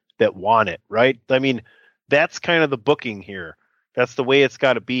it that want it, right? I mean, that's kind of the booking here. That's the way it's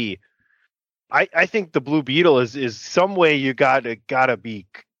got to be. I think the Blue Beetle is some way you gotta be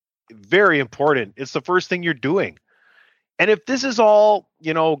very important. It's the first thing you're doing. And if this is all,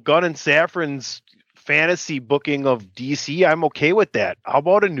 Gunn and Safran's fantasy booking of DC, I'm okay with that. How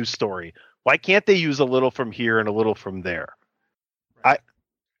about a new story? Why can't they use a little from here and a little from there?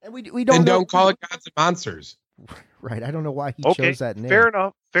 And we don't call it Gods and Monsters. Right. I don't know why he chose that name. Fair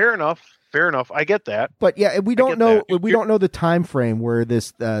enough. I get that. But yeah, we don't know. We don't know the time frame where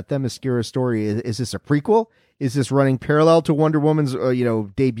this Themyscira story is. This a prequel? Is this running parallel to Wonder Woman's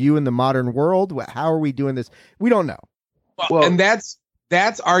debut in the modern world? How are we doing this? We don't know. Well, and that's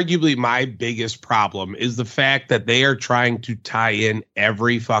arguably my biggest problem, is the fact that they are trying to tie in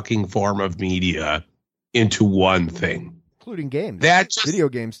every fucking form of media into one thing, including games. Video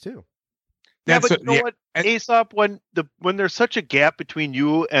games too. But you know what, Aesop, when there's such a gap between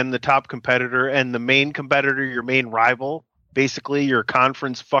you and the top competitor and the main competitor, your main rival, basically your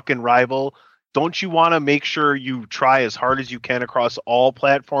conference fucking rival, don't you want to make sure you try as hard as you can across all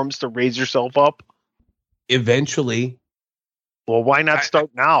platforms to raise yourself up? Eventually. Well, why not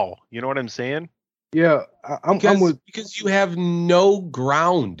start now? You know what I'm saying? Yeah, because you have no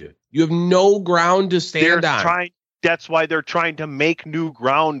ground. You have no ground to stand on. That's why they're trying to make new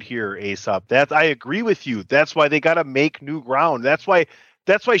ground here, Aesop. I agree with you. That's why they got to make new ground. That's why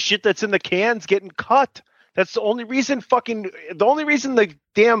shit that's in the can's getting cut. That's the only reason the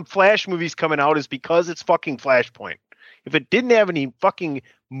damn Flash movie's coming out is because it's fucking Flashpoint. If it didn't have any fucking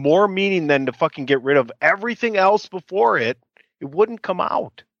more meaning than to fucking get rid of everything else before it, it wouldn't come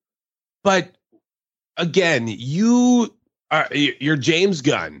out. But again, you're James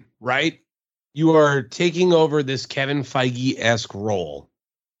Gunn, right? You are taking over this Kevin Feige-esque role.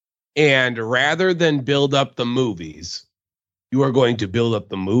 And rather than build up the movies, you are going to build up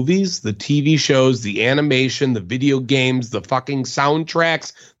the movies, the TV shows, the animation, the video games, the fucking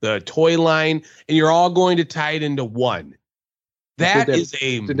soundtracks, the toy line, and you're all going to tie it into one. Did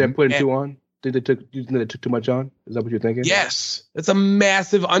they put two on? Did they took too much on? Is that what you're thinking? Yes. It's a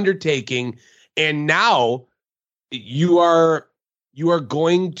massive undertaking. And now you are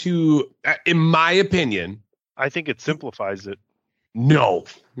going to, in my opinion, I think it simplifies it. No.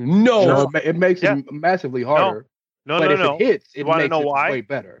 It makes it massively harder. No. If it hits, it makes it way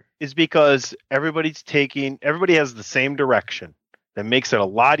better. Is because everybody has the same direction. That makes it a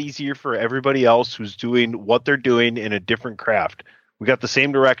lot easier for everybody else who's doing what they're doing in a different craft. We got the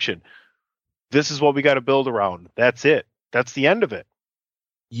same direction. This is what we got to build around. That's it. That's the end of it.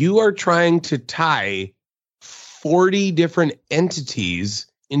 You are trying to tie 40 different entities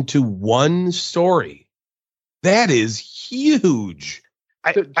into one story. That is huge.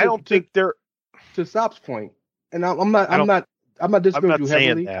 I don't think they're, to Sop's point, and I'm not disagreeing with you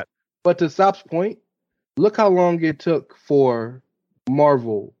heavily. That. But to Sop's point, look how long it took for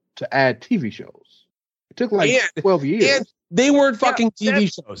Marvel to add TV shows. It took 12 years. And they weren't fucking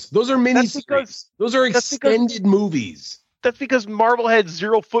TV shows. Those are miniseries. Those are extended movies. That's because Marvel had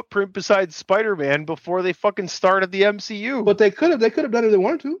zero footprint besides Spider-Man before they fucking started the MCU. But they could have done it if they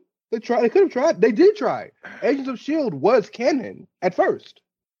wanted to. They tried. They could have tried. They did try. Agents of S.H.I.E.L.D. was canon at first.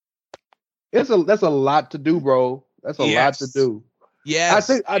 That's a lot to do, bro. That's a lot to do. Yes.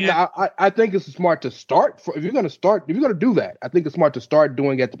 I think it's smart to start. If you're going to do that, I think it's smart to start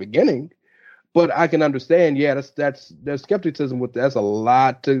doing it at the beginning. But I can understand, there's skepticism with that. That's a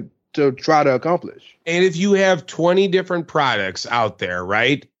lot to try to accomplish. And if you have 20 different products out there,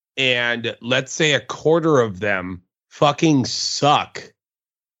 right? And let's say a quarter of them fucking suck.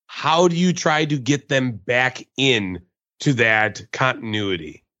 How do you try to get them back in to that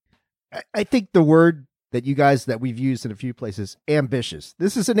continuity? I think the word that we've used in a few places, ambitious.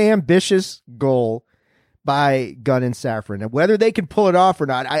 This is an ambitious goal by Gunn and Safran, and whether they can pull it off or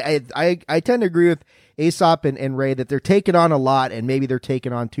not, I tend to agree with Aesop and Ray that they're taking on a lot and maybe they're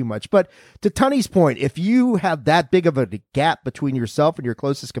taking on too much. But to Tunney's point, if you have that big of a gap between yourself and your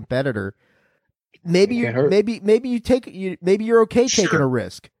closest competitor, maybe you're okay taking a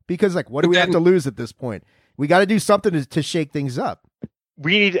risk, because what do we have to lose at this point? We got to do something to shake things up.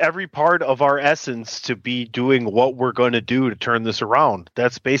 We need every part of our essence to be doing what we're going to do to turn this around.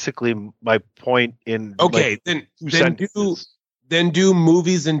 That's basically my point. Then do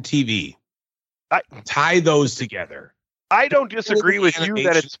movies and TV. Tie those together. I don't disagree with you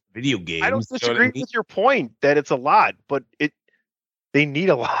that it's video games. I don't disagree with your point that it's a lot, but they need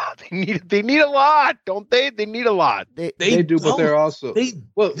a lot. They need a lot, don't they? They need a lot. They do, but they're also they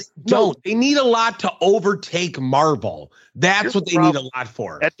need a lot to overtake Marvel. That's what they need a lot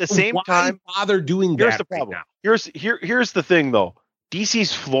for. At the same time, bother doing that. Here's the problem. Here's the thing, though.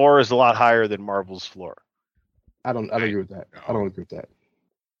 DC's floor is a lot higher than Marvel's floor. I don't agree with that. I don't agree with that.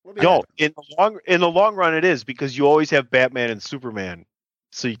 No, in the long run, it is, because you always have Batman and Superman,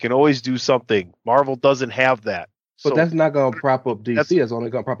 so you can always do something. Marvel doesn't have that. But that's not going to prop up DC. That's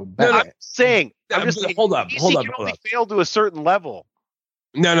only going to prop up Batman. I'm just saying. Hold up. DC can only fail to a certain level.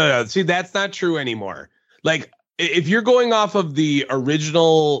 No. See, that's not true anymore. If you're going off of the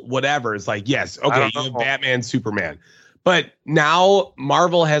original whatever, it's yes, okay, you have Batman, Superman. But now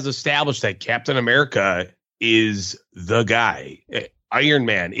Marvel has established that Captain America is the guy. Iron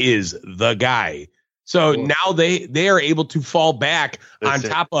Man is the guy. So now they are able to fall back on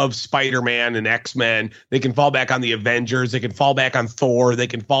top of Spider-Man and X-Men. They can fall back on the Avengers. They can fall back on Thor. They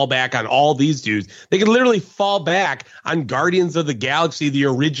can fall back on all these dudes. They can literally fall back on Guardians of the Galaxy, the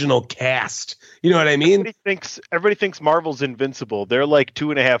original cast. You know what I mean? Everybody thinks Marvel's invincible. They're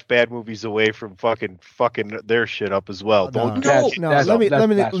 2.5 bad movies away from fucking their shit up as well. Let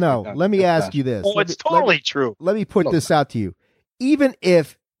me ask you this. Oh, it's totally true. Let me put this out to you. Even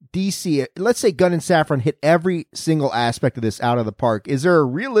if DC, let's say Gunn and Safran hit every single aspect of this out of the park, is there a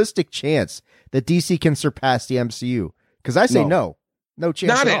realistic chance that DC can surpass the MCU? Because I say no chance.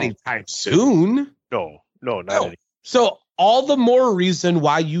 Not anytime soon. No, not any. So all the more reason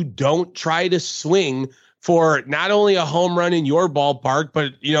why you don't try to swing for not only a home run in your ballpark,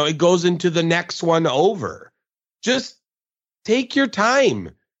 but it goes into the next one over. Just take your time.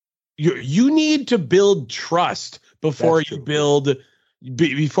 You need to build trust before you build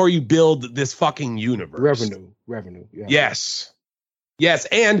this fucking universe. Revenue. Yeah. Yes.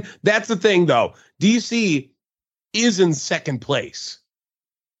 And that's the thing, though. DC is in second place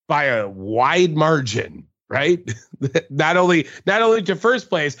by a wide margin, right? not only to first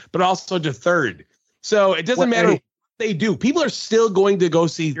place, but also to third. So it doesn't matter what they do. People are still going to go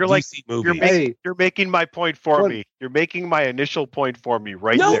see DC movies. You're making my point for me. You're making my initial point for me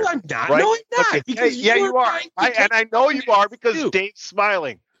there. No, I'm not. Right? No, I'm not. Okay. You are. I know you are, because Dave's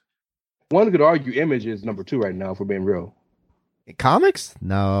smiling. One could argue Image is number 2 right now, for being real. In comics?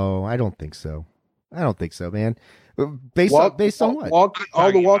 No, I don't think so. Man. Based on what?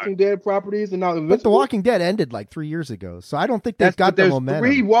 All the Walking Dead properties, and now Invincible. But The Walking Dead ended 3 years ago, so I don't think they've got the momentum.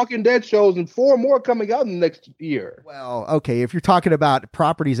 There's 3 Walking Dead shows and 4 more coming out in the next year. Well, okay, if you're talking about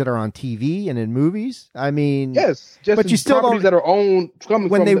properties that are on TV and in movies, I mean, yes, but you still properties that are owned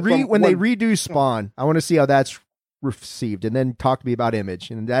when they redo Spawn. I want to see how that's received, and then talk to me about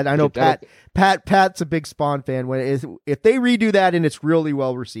Image. And that I know Pat's a big Spawn fan. If they redo that and it's really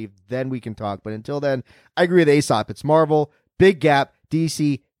well received, then we can talk. But until then, I agree with Aesop. It's Marvel, big gap.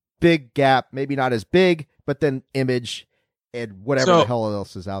 DC, big gap. Maybe not as big, but then Image and whatever the hell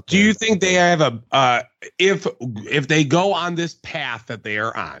else is out there. Do you think they have if they go on this path that they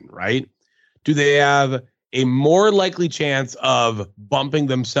are on, right? Do they have a more likely chance of bumping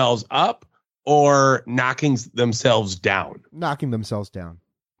themselves up or knocking themselves down? Knocking themselves down.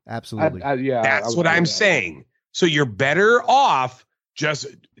 Absolutely. That's what I'm saying. So you're better off just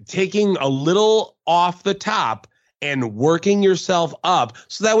taking a little off the top and working yourself up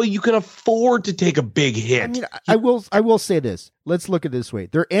so that way you can afford to take a big hit. I mean, I will say this. Let's look at it this way.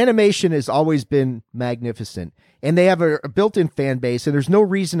 Their animation has always been magnificent, and they have a built-in fan base, and there's no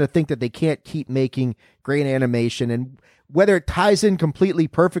reason to think that they can't keep making great animation. And whether it ties in completely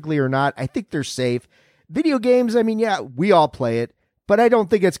perfectly or not, I think they're safe. Video games, I mean, yeah, we all play it, but I don't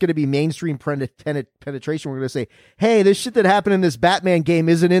think it's going to be mainstream penetration. We're going to say, hey, this shit that happened in this Batman game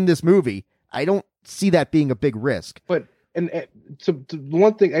isn't in this movie. I don't see that being a big risk. But so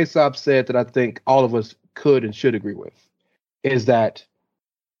one thing Aesop said that I think all of us could and should agree with is that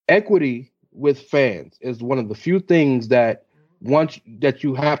equity with fans is one of the few things that that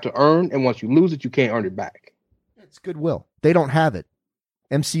you have to earn, and once you lose it, you can't earn it back. It's goodwill. They don't have it.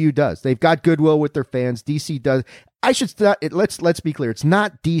 MCU does. They've got goodwill with their fans. DC does. Let's be clear. It's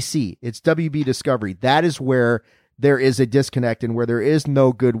not DC. It's WB Discovery. That is where there is a disconnect and where there is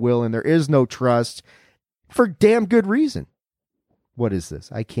no goodwill and there is no trust for damn good reason. What is this?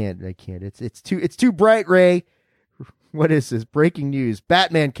 I can't. It's too bright, Ray. What is this? Breaking news.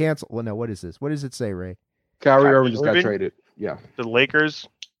 Batman canceled. Well, no, what is this? What does it say, Ray? Kyrie Irving just got traded. Yeah. The Lakers.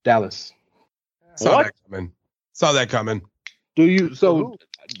 Dallas. Saw that coming. Do you? So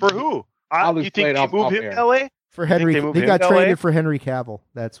for who? You think they move him to LA? For Henry, they got traded for Henry Cavill.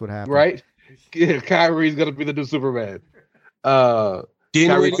 That's what happened. Right? Yeah, Kyrie's gonna be the new Superman.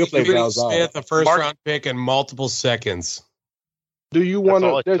 Dinwiddie Smith, the first round pick in multiple seconds. Do you want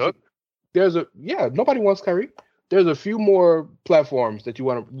to? Nobody wants Kyrie. There's a few more platforms that you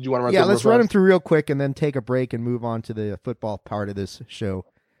want to run. Yeah, let's run them through real quick and then take a break and move on to the football part of this show.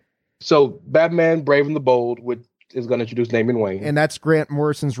 So, Batman: Brave and the Bold, which is going to introduce Damian Wayne, and that's Grant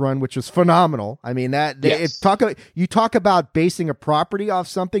Morrison's run, which was phenomenal. I mean, you talk about basing a property off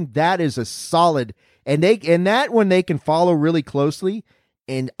something, that is a solid, and that one they can follow really closely.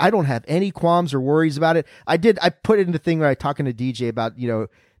 And I don't have any qualms or worries about it. I put it in the thing where I talking to DJ about, the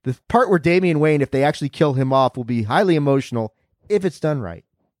part where Damian Wayne, if they actually kill him off, will be highly emotional if it's done right.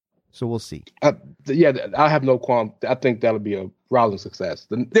 So we'll see. I have no qualm. I think that'll be a rousing success.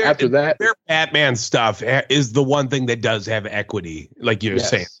 After that, their Batman stuff is the one thing that does have equity, like you're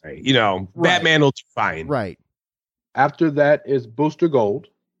saying, right? Right. Batman will do fine. Right. After that is Booster Gold,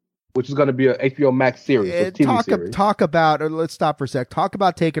 which is going to be a HBO Max series, TV series. Talk about, let's stop for a sec. Talk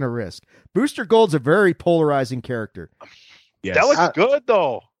about taking a risk. Booster Gold's a very polarizing character. Yes. That looks good,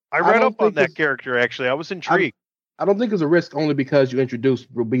 though. I read up on that character, actually. I was intrigued. I don't think it's a risk only because you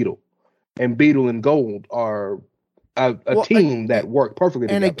introduced Blue Beetle. And Beetle and Gold are a team that work perfectly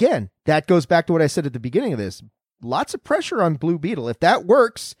together. And again, that goes back to what I said at the beginning of this. Lots of pressure on Blue Beetle. If that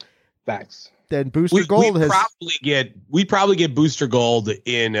works, facts. Then Booster Gold we probably get Booster Gold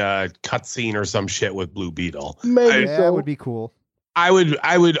in a cutscene or some shit with Blue Beetle. Maybe that would be cool. I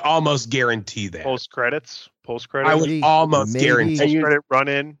would almost guarantee that. Post credits. I would almost guarantee. Post-credit run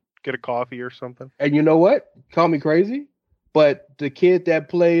in, get a coffee or something. And you know what? Call me crazy, but the kid that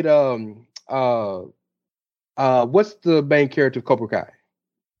played what's the main character of Cobra Kai?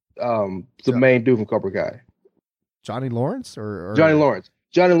 The main dude from Cobra Kai. Johnny Lawrence or Johnny Lawrence.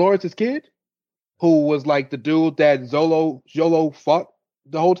 Johnny Lawrence's kid, who was like the dude that Zolo fought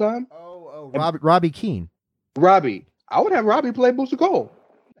the whole time. Robbie Keane. Robbie. I would have Robbie play Booster Gold.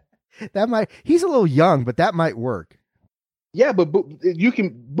 He's a little young, but that might work. Yeah, but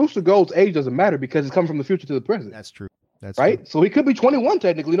Booster Gold's age doesn't matter because it's coming from the future to the present. That's true. That's right. True. So he could be 21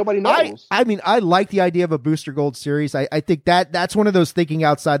 technically. Nobody knows. I mean, I like the idea of a Booster Gold series. I think that's one of those thinking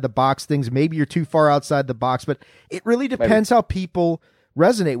outside the box things. Maybe you're too far outside the box, but it really depends how people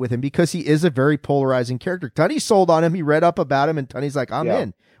resonate with him because he is a very polarizing character. Tunny sold on him. He read up about him, and Tunny's like, I'm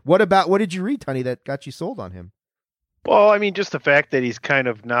in. What did you read, Tunny, that got you sold on him? Well, I mean, just the fact that he's kind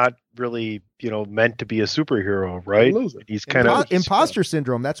of not really, meant to be a superhero, right? He's kind of imposter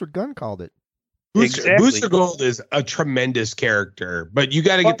syndrome. That's what Gunn called it. Booster Gold is a tremendous character, but you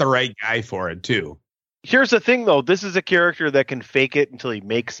got to get the right guy for it too. Here's the thing, though. This is a character that can fake it until he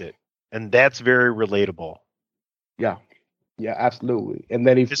makes it, and that's very relatable. Yeah, absolutely. And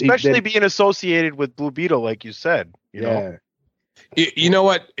then especially being associated with Blue Beetle, like you said. You know? You know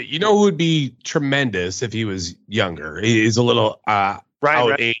what? You know who would be tremendous if he was younger? He's a little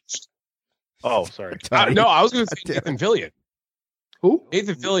outaged. Oh, sorry. No, I was going to say Nathan Fillion. Who?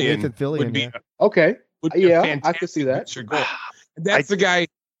 Nathan Fillion would be okay. Would be I could see that. That's the guy.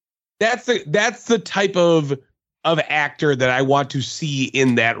 That's the type of actor that I want to see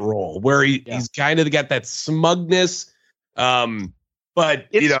in that role, where he's kind of got that smugness, but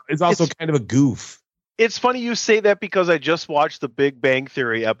it's also kind of a goof. It's funny you say that because I just watched the Big Bang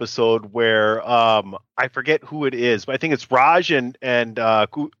Theory episode where I forget who it is, but I think it's Raj and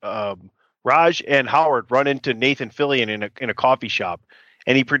Raj and Howard run into Nathan Fillion in a coffee shop,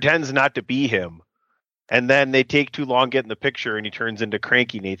 and he pretends not to be him. And then they take too long getting the picture, and he turns into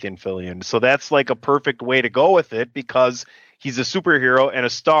cranky Nathan Fillion. So that's like a perfect way to go with it, because he's a superhero and a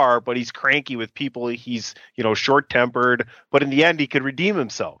star, but he's cranky with people. He's, short-tempered, but in the end, he could redeem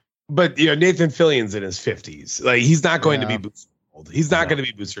himself. But Nathan Fillion's in his 50s. Like, he's not going to be Booster Gold. He's not going to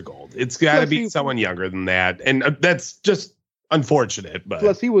be Booster Gold. It's got to be someone younger than that, and that's just unfortunate. But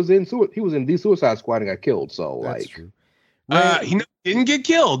plus, he was in the Suicide Squad and got killed. So that's like, true. He didn't get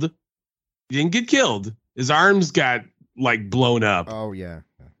killed. He didn't get killed. His arms got like blown up. Oh yeah.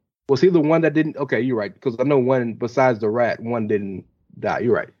 Was he the one that didn't? Okay, you're right. Because I know one besides the rat, one didn't die.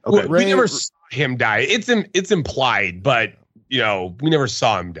 You're right. Okay, we never saw him die. It's implied, but we never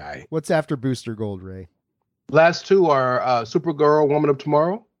saw him die. What's after Booster Gold, Ray? Last two are Supergirl, Woman of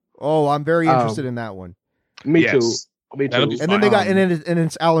Tomorrow. Oh, I'm very interested in that one. Me too. Me too. And then they got and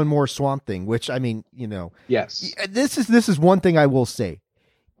it's Alan Moore Swamp Thing, which I mean, yes. This is one thing I will say.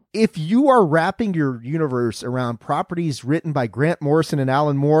 If you are wrapping your universe around properties written by Grant Morrison and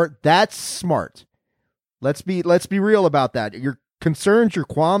Alan Moore, that's smart. Let's be real about that. Your concerns, your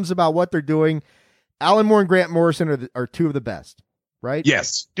qualms about what they're doing, Alan Moore and Grant Morrison are two of the best, right?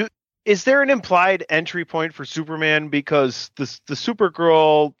 Yes. Is there an implied entry point for Superman? Because the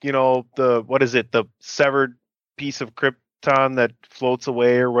Supergirl, the severed piece of Krypton that floats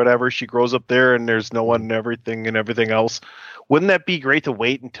away or whatever, she grows up there and there's no one and everything else. Wouldn't that be great to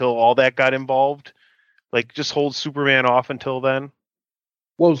wait until all that got involved? Like, just hold Superman off until then?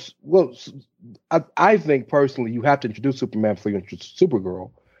 Well, I think personally you have to introduce Superman before you introduce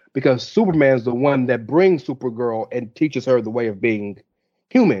Supergirl, because Superman's the one that brings Supergirl and teaches her the way of being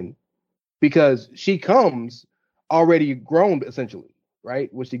human, because she comes already grown essentially,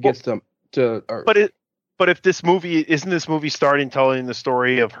 right? When she gets to Earth. But if this movie starting telling the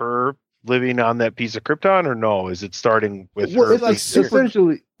story of her living on that piece of Krypton, or no? Is it starting with her? It's like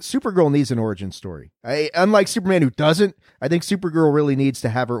essentially, Supergirl needs an origin story. Unlike Superman, who doesn't, I think Supergirl really needs to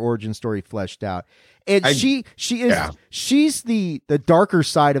have her origin story fleshed out. And she's the darker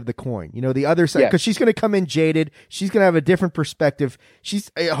side of the coin, the other side, because she's going to come in jaded. She's going to have a different perspective.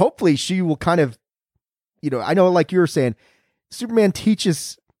 Hopefully she will kind of, I know, like you were saying, Superman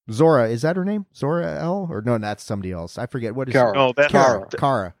teaches Zora, is that her name? Zora L? Or no, that's somebody else. I forget. What is Kara? No, that's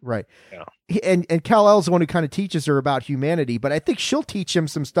Kara, right. Yeah. And Kal-El's the one who kind of teaches her about humanity, but I think she'll teach him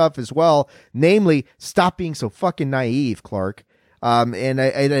some stuff as well, namely, stop being so fucking naive, Clark. And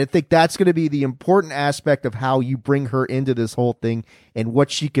I think that's going to be the important aspect of how you bring her into this whole thing and what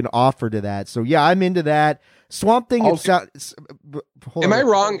she can offer to that. So yeah, I'm into that. Swamp Thing. Am I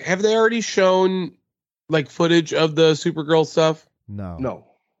wrong? Have they already shown like footage of the Supergirl stuff? No.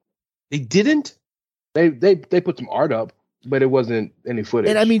 They didn't? They put some art up, but it wasn't any footage.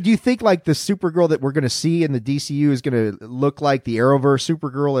 And I mean, do you think like the Supergirl that we're going to see in the DCU is going to look like the Arrowverse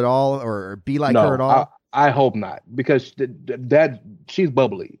Supergirl at all, or be like her at all? I hope not, because that she's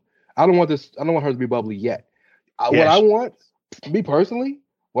bubbly. I don't want her to be bubbly yet. What I want, me personally,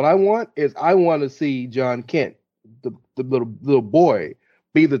 is I want to see John Kent, the little boy,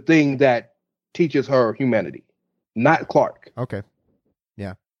 be the thing that teaches her humanity, not Clark. Okay.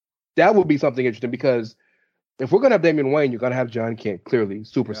 Yeah. That would be something interesting, because if we're going to have Damian Wayne, you're going to have John Kent, clearly,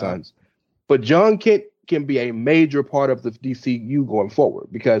 Super Sons. But John Kent can be a major part of the DCU going forward,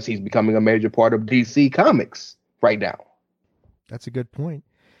 because he's becoming a major part of DC Comics right now. That's a good point.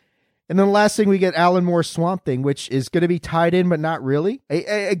 And then the last thing, we get Alan Moore's Swamp Thing, which is going to be tied in, but not really.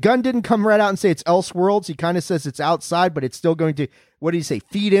 Gunn didn't come right out and say it's Elseworlds. He kind of says it's outside, but it's still going to, what did he say,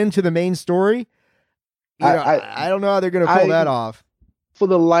 feed into the main story? I don't know how they're going to pull that off. For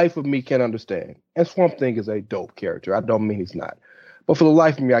the life of me, can't understand. And Swamp Thing is a dope character. I don't mean he's not. But for the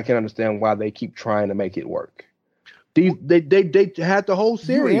life of me, I can't understand why they keep trying to make it work. They had the whole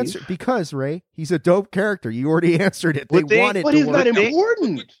series. Because, Ray, he's a dope character. You already answered it. But he's not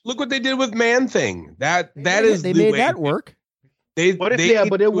important. Look what they did with Man-Thing. They made that work. But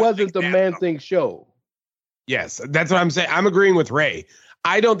it wasn't the Man-Thing show. Yes, that's what I'm saying. I'm agreeing with Ray.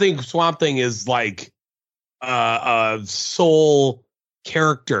 I don't think Swamp Thing is like a sole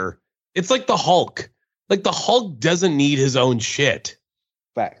character. It's like the Hulk. Like, the Hulk doesn't need his own shit.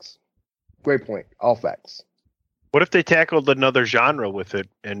 Facts. Great point. All facts. What if they tackled another genre with it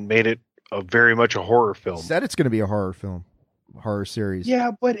and made it very much a horror film? Said it's going to be a horror film, horror series.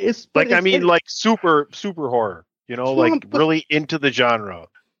 Yeah, but it's like super horror. Really into the genre.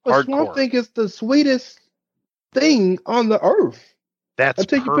 Hardcore. Swamp Thing is the sweetest thing on the earth. That's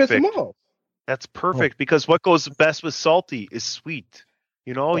until perfect. You piss him off. That's perfect, because what goes best with salty is sweet.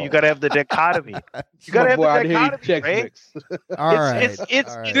 You know, you got to have the dichotomy. You got to have the dichotomy, right? All right.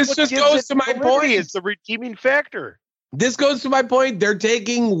 This just goes to my point. It's the redeeming factor. This goes to my point. They're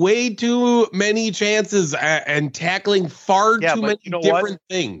taking way too many chances and tackling far too many different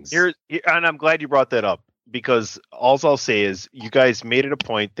things. And I'm glad you brought that up, because all I'll say is you guys made it a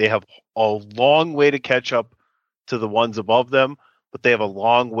point. They have a long way to catch up to the ones above them, but they have a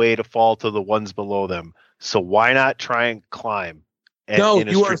long way to fall to the ones below them. So why not try and climb? No,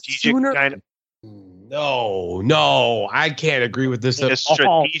 I can't agree with this in a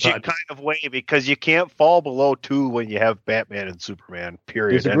strategic kind of way, because you can't fall below 2 when you have Batman and Superman.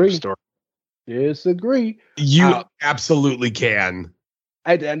 Period. End of story. Disagree. You absolutely can.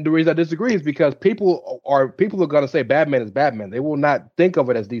 And the reason I disagree is because people are going to say Batman is Batman. They will not think of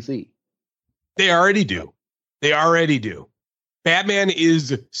it as DC. They already do. Batman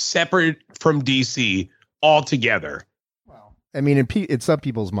is separate from DC altogether. I mean, in some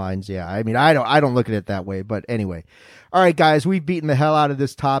people's minds, yeah. I mean, I don't look at it that way, but anyway. All right, guys, we've beaten the hell out of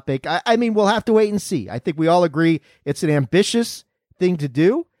this topic. I mean, we'll have to wait and see. I think we all agree it's an ambitious thing to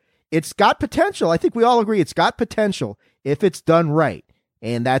do. It's got potential. I think we all agree it's got potential if it's done right.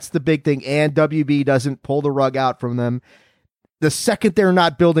 And that's the big thing. And WB doesn't pull the rug out from them the second they're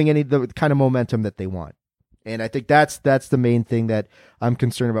not building the kind of momentum that they want. And I think that's the main thing that I'm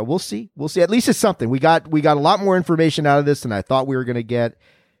concerned about. We'll see. At least it's something. We got a lot more information out of this than I thought we were going to get.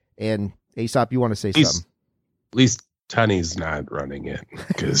 And Aesop, you want to say something? At least Tunney's not running it,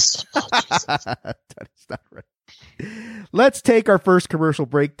 because Tunney's not running. Let's take our first commercial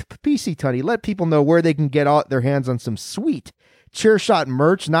break. PC Tunney, let people know where they can get their hands on some sweet Chairshot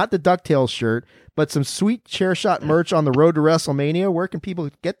merch, not the DuckTales shirt, but some sweet Chairshot merch on the road to WrestleMania. Where can people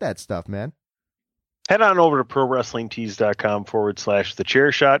get that stuff, man? Head on over to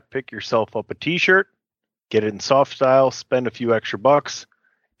ProWrestlingTees.com/thechairshot. Pick yourself up a t-shirt, get it in soft style, spend a few extra bucks,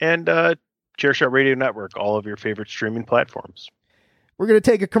 and Chairshot Radio Network, all of your favorite streaming platforms. We're going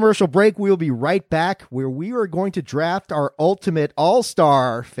to take a commercial break. We'll be right back, where we are going to draft our ultimate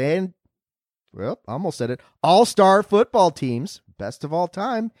all-star all-star football teams, best of all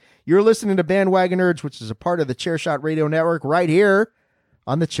time. You're listening to Bandwagon Nerds, which is a part of the Chairshot Radio Network, right here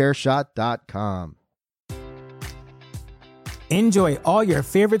on thechairshot.com. Enjoy all your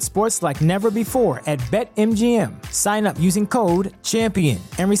favorite sports like never before at BetMGM. Sign up using code CHAMPION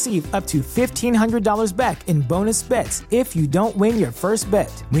and receive up to $1,500 back in bonus bets if you don't win your first bet.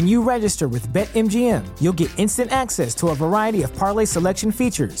 When you register with BetMGM, you'll get instant access to a variety of parlay selection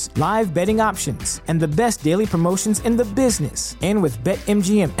features, live betting options, and the best daily promotions in the business. And with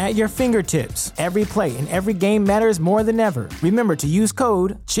BetMGM at your fingertips, every play and every game matters more than ever. Remember to use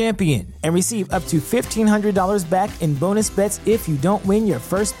code CHAMPION and receive up to $1,500 back in bonus bets if you don't win your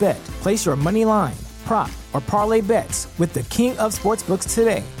first bet. Place your money line, prop, or parlay bets with the king of sportsbooks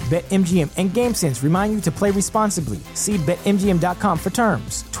today. BetMGM and GameSense remind you to play responsibly. See BetMGM.com for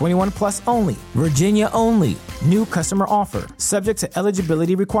terms. 21 plus only. Virginia only. New customer offer. Subject to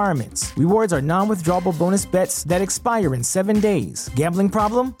eligibility requirements. Rewards are non-withdrawable bonus bets that expire in 7 days. Gambling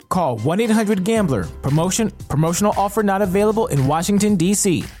problem? Call 1-800-GAMBLER. Promotional offer not available in Washington,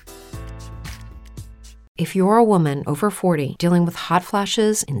 D.C. If you're a woman over 40 dealing with hot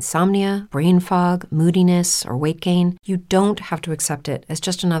flashes, insomnia, brain fog, moodiness, or weight gain, you don't have to accept it as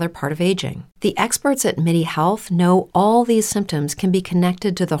just another part of aging. The experts at MIDI Health know all these symptoms can be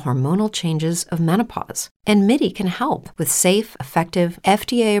connected to the hormonal changes of menopause. And MIDI can help with safe, effective,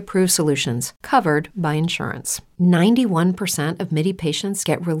 FDA-approved solutions covered by insurance. 91% of MIDI patients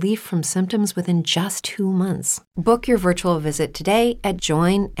get relief from symptoms within just 2 months. Book your virtual visit today at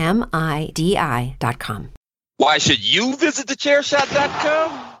joinmidi.com. Why should you visit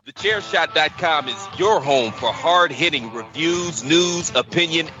thechairshot.com? Thechairshot.com is your home for hard-hitting reviews, news,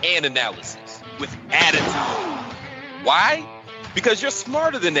 opinion, and analysis with attitude. Why? Because you're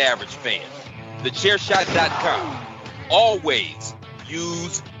smarter than the average fan. Thechairshot.com. Always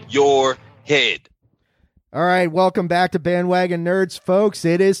use your head. All right, welcome back to Bandwagon Nerds, folks.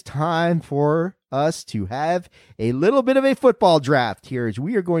 It is time for us to have a little bit of a football draft here, as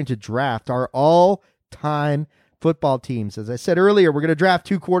we are going to draft our all-time football teams. As I said earlier, we're going to draft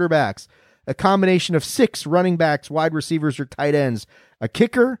 2 quarterbacks, a combination of 6 running backs, wide receivers, or tight ends, a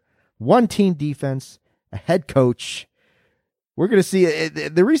kicker, 1 team defense, a head coach. We're going to see.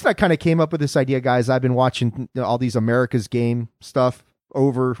 The reason I kind of came up with this idea, guys, I've been watching all these America's Game stuff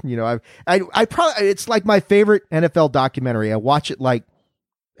over, I probably, it's like my favorite NFL documentary. I watch it like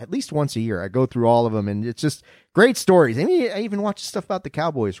at least once a year. I go through all of them, and it's just great stories. I mean, I even watch stuff about the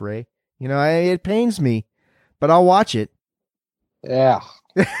Cowboys, Ray. It pains me, but I'll watch it. Yeah.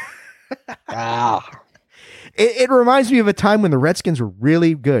 It reminds me of a time when the Redskins were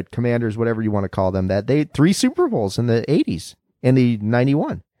really good, Commanders, whatever you want to call them. That they 3 Super Bowls in the 80s, in the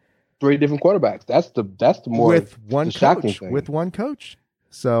 91. 3 different quarterbacks. That's the more with one coach. With one coach.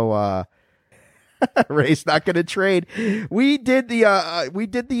 So Ray's not going to trade. We did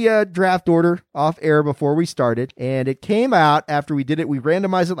the draft order off air before we started, and it came out after we did it. We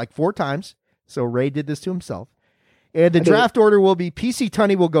randomized it like 4 times. So Ray did this to himself. And the draft order will be PC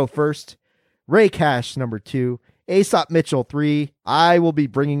Tunney will go first, Ray Cash number 2, Aesop Mitchell 3. I will be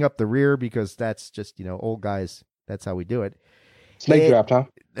bringing up the rear because that's just, old guys. That's how we do it. Snake draft, huh?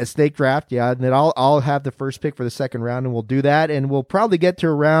 A snake draft, yeah. And then I'll have the first pick for the second round, and we'll do that. And we'll probably get to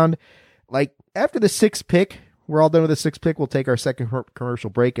around, like, after the 6th pick, we're all done with the 6th pick. We'll take our second commercial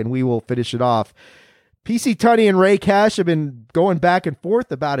break, and we will finish it off. PC Tunney and Ray Cash have been going back and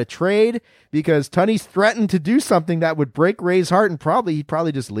forth about a trade because Tunney's threatened to do something that would break Ray's heart, and he'd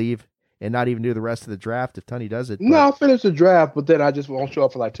probably just leave and not even do the rest of the draft if Tunney does it. No, I'll finish the draft, but then I just won't show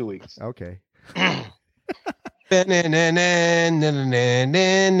up for like 2 weeks. Okay.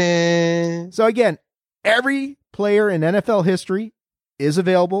 So again, every player in NFL history is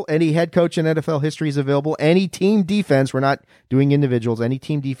available. Any head coach in NFL history is available. Any team defense, we're not doing individuals, any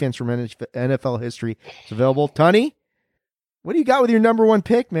team defense from NFL history is available. Tunney, what do you got with your number 1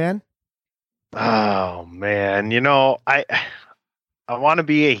 pick, man? Oh, man. I want to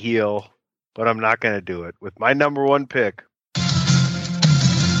be a heel, but I'm not going to do it. With my number 1 pick,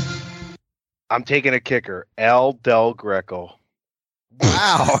 I'm taking a kicker, Al Del Greco.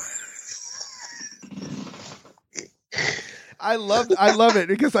 Wow. I love it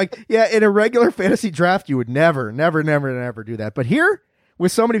because, in a regular fantasy draft, you would never do that. But here,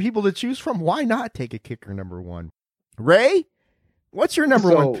 with so many people to choose from, why not take a kicker number 1? Ray, what's your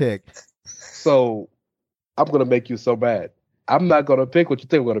number 1 pick? So, I'm going to make you so bad. I'm not going to pick what you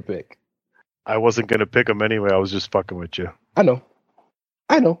think I'm going to pick. I wasn't going to pick him anyway. I was just fucking with you. I know.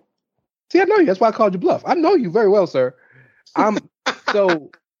 See, I know you. That's why I called you bluff. I know you very well, sir. So,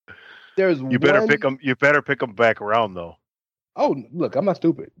 there's You better pick him. You better pick him back around, though. Oh, look, I'm not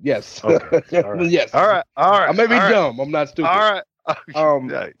stupid. Yes. Okay. All right. Yes. All right. I may be dumb. I'm not stupid. All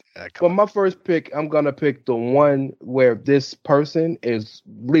right. For my first pick, I'm gonna pick the one where this person is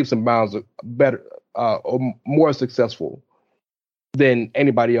leaps and bounds better, or more successful than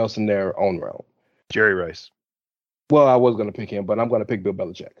anybody else in their own realm. Jerry Rice. Well, I was gonna pick him, but I'm gonna pick Bill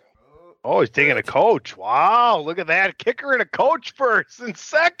Belichick. Oh, he's taking a coach. Wow, look at that. Kicker and a coach first and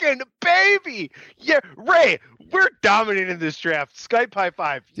second, baby. Yeah, Ray, we're dominating this draft. Skype high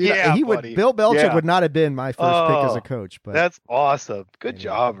five. Dude, yeah, buddy. Bill Belichick would not have been my first pick as a coach. But that's awesome. Good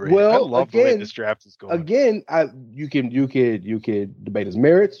job, Ray. Well, I love the way this draft is going. Again, you can debate his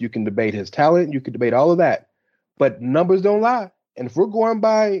merits. You can debate his talent. You can debate all of that. But numbers don't lie. And if we're going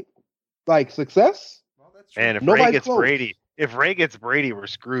by, success, and if Ray gets Brady. If Ray gets Brady, we're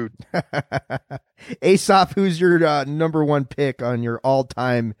screwed. Aesop, who's your number 1 pick on your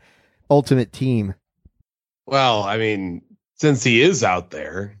all-time ultimate team? Well, I mean, since he is out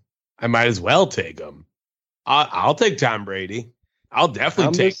there, I might as well take him. I'll take Tom Brady. I'll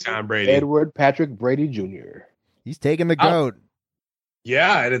definitely take Tom Brady. Edward Patrick Brady Jr. He's taking the GOAT.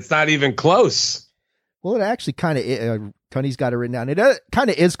 Yeah, and it's not even close. Well, it actually kind of, Tony's got it written down. It kind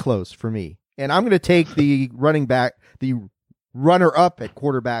of is close for me. And I'm going to take the running back, the runner-up at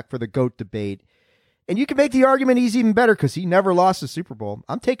quarterback for the GOAT debate. And you can make the argument he's even better because he never lost a Super Bowl.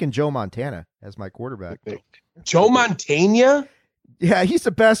 I'm taking Joe Montana as my quarterback. Joe Montana? Yeah, he's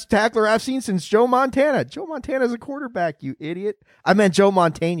the best tackler I've seen since Joe Montana. Joe Montana's a quarterback, you idiot. I meant Joe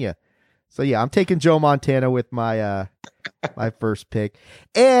Montana. So, yeah, I'm taking Joe Montana with my my first pick.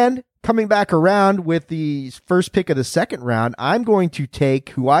 And coming back around with the first pick of the second round, I'm going to take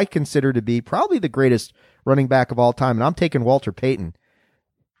who I consider to be probably the greatest running back of all time, and I'm taking Walter Payton.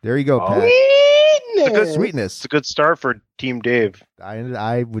 There you go, Pat. Sweetness. It's a good start for Team Dave.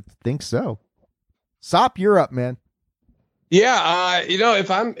 I would think so. Sop, you're up, man. Yeah,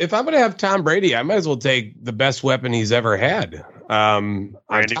 if I'm going to have Tom Brady, I might as well take the best weapon he's ever had.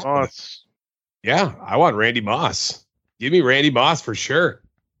 Randy Moss. Yeah, I want Randy Moss. Give me Randy Moss for sure.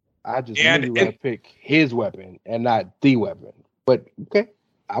 I just really want to pick his weapon and not the weapon. But okay,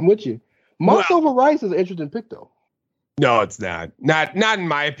 I'm with you. Moss over Rice is an interesting pick, though. No, it's not. Not in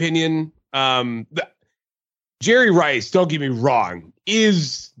my opinion. Jerry Rice, don't get me wrong,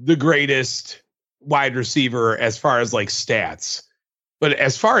 is the greatest wide receiver as far as stats. But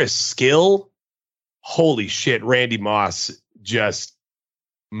as far as skill, holy shit, Randy Moss just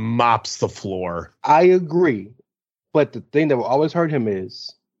mops the floor. I agree. But the thing that will always hurt him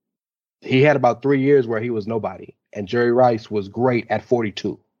is he had about 3 years where he was nobody. And Jerry Rice was great at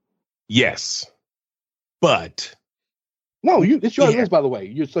 42. Yes. But no, it's your list, by the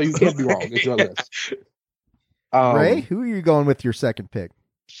way. So you can't be wrong. It's your list. Ray, who are you going with your second pick?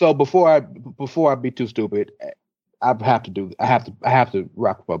 So before I be too stupid, I have to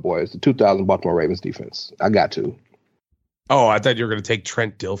rock with my boys. The 2000 Baltimore Ravens defense. I got to. Oh, I thought you were going to take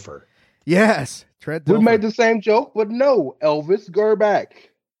Trent Dilfer. Yes, Trent Dilfer. We made the same joke, but no, Elvis Grbac.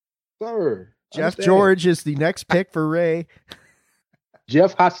 Sir. Jeff George is the next pick for Ray.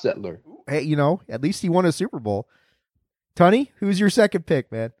 Jeff Hostetler. Hey, at least he won a Super Bowl. Tony, who's your second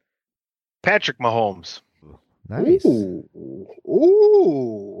pick, man? Patrick Mahomes. Nice.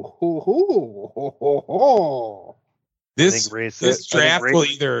 This draft will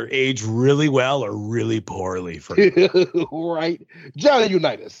either age really well or really poorly for you. Right. Johnny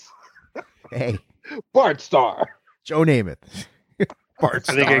Unitas. Hey. Bart Starr. Joe Namath. Bart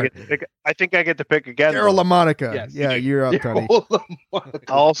Starr. I think I get to pick again. Daryl LaMonica. Yes. Yeah, you're up, Tony.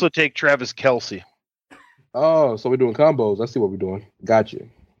 I'll also take Travis Kelce. Oh, so we're doing combos. I see what we're doing. Got you.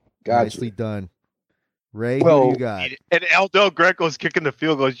 Nicely done. Ray, who do you got? And Aldell Greco's kicking the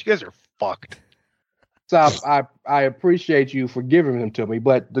field goals. You guys are fucked. So I appreciate you for giving him to me,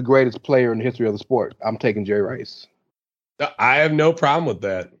 but the greatest player in the history of the sport, I'm taking Jerry Rice. I have no problem with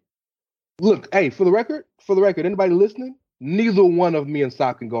that. Look, hey, for the record, anybody listening, neither one of me and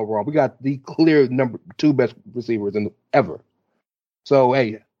Sock can go wrong. We got the clear number 2 best receivers ever. So,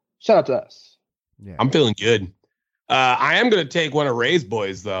 hey, shout out to us. Yeah. I'm feeling good. I am going to take one of Ray's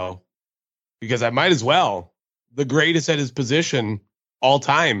boys, though, because I might as well. The greatest at his position all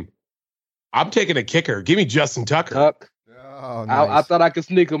time. I'm taking a kicker. Give me Justin Tucker. Oh, nice. I thought I could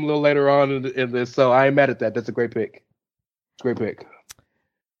sneak him a little later on in this, so I ain't mad at that. That's a great pick. Great pick.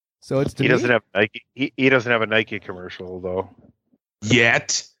 So it's he doesn't have Nike. He doesn't have a Nike commercial though.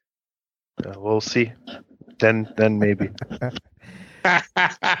 Yet. We'll see. Then maybe.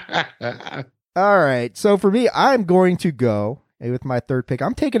 All right. So for me, I'm going to go with my third pick.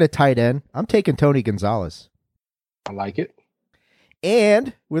 I'm taking a tight end. I'm taking Tony Gonzalez. I like it.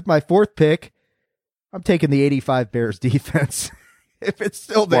 And with my fourth pick, I'm taking the 85 Bears defense. If it's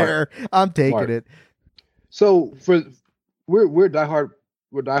still there, I'm taking it. So we're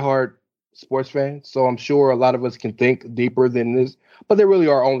diehard sports fans, so I'm sure a lot of us can think deeper than this. But there really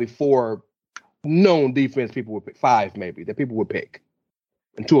are only 4 known defense people would pick, 5 maybe that people would pick,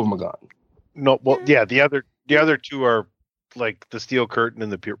 and 2 of them are gone. No, well, yeah, the other 2 are like the Steel Curtain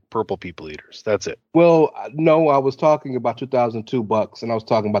and the Purple People Eaters. That's it. Well, no, I was talking about 2002 Bucks, and I was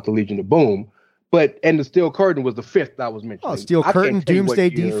talking about the Legion of Boom. And the Steel Curtain was the 5th I was mentioning. Oh, Steel Curtain, Doomsday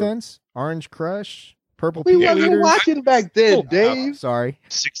Defense, Orange Crush, Purple People Eaters. We wasn't watching back then, Dave. Sorry.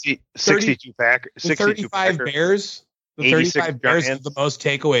 62 Packers. 35 Bears. The 35 Bears have the most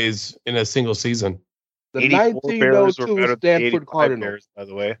takeaways in a single season. The 1902 Stanford Cardinals, Bears, by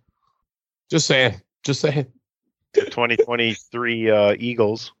the way. Just saying. The 2023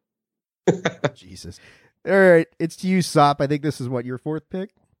 Eagles. Jesus. All right, it's to you, Sop. I think this is your 4th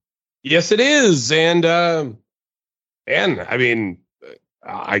pick? Yes, it is. And I mean,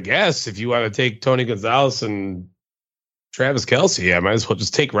 I guess if you want to take Tony Gonzalez and Travis Kelce, I might as well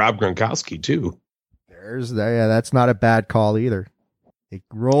just take Rob Gronkowski too. Yeah, that's not a bad call either. It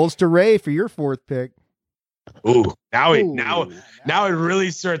rolls to Ray for your 4th pick. Ooh, now it really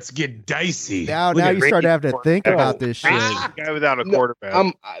starts to get dicey. Now you start to have to think about this shit. Guy without a quarterback.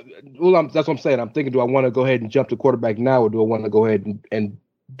 That's what I'm saying. I'm thinking, do I want to go ahead and jump to quarterback now, or do I want to go ahead and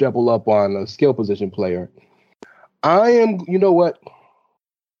double up on a skill position player? You know what?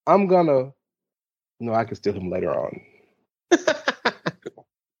 I can steal him later on.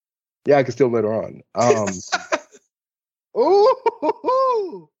 Yeah, I can steal him later on.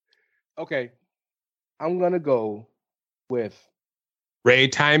 Okay. I'm going to go with Ray.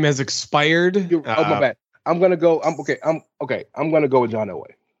 Time has expired. My bad. I'm going to go. I'm going to go with John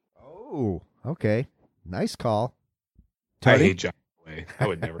Elway. Oh, okay. Nice call. Tony? I hate John Elway. I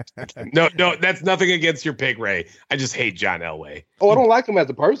would never take him. No, that's nothing against your pick, Ray. I just hate John Elway. Oh, I don't like him as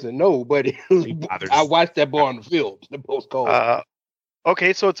a person. No, but I watched that boy on the field. The post cold.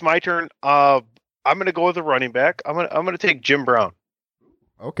 Okay, so it's my turn. I'm going to go with a running back. I'm going to take Jim Brown.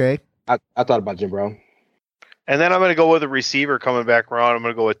 Okay. I thought about Jim Brown. And then I'm going to go with a receiver coming back around. I'm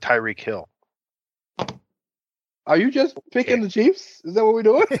going to go with Tyreek Hill. Are you just picking the Chiefs? Is that what we're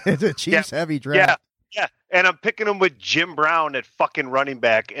doing? It's a Chiefs heavy draft. Yeah. And I'm picking them with Jim Brown at fucking running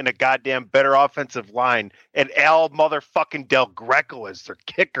back and a goddamn better offensive line and Al motherfucking Del Greco as their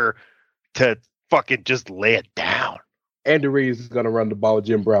kicker to fucking just lay it down. Andy Reid is going to run the ball with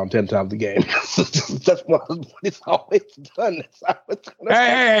Jim Brown 10 times a game. That's what he's always done.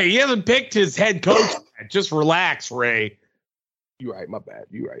 Hey, he hasn't picked his head coach. Just relax, Ray. You're right. My bad.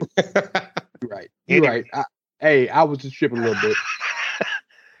 You're right. You're right. I was just tripping a little bit.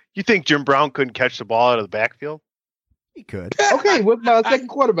 You think Jim Brown couldn't catch the ball out of the backfield? He could. Okay, with my second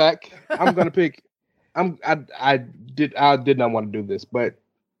quarterback, I'm gonna pick. I did not want to do this, but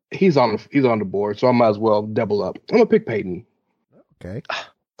he's on the board, so I might as well double up. I'm gonna pick Peyton. Okay.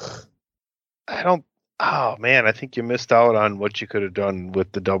 I don't. Oh man, I think you missed out on what you could have done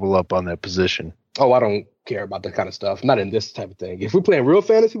with the double up on that position. Oh, I don't care about that kind of stuff. Not in this type of thing. If we're playing real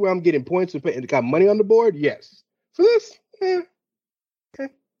fantasy where I'm getting points and got money on the board, yes. For this, okay.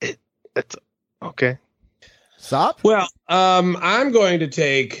 It's okay. Sop? Well, I'm going to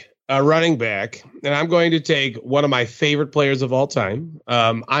take a running back, and I'm going to take one of my favorite players of all time.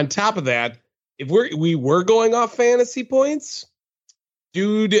 On top of that, if we were going off fantasy points,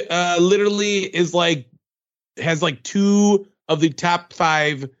 dude, literally has like 2 of the top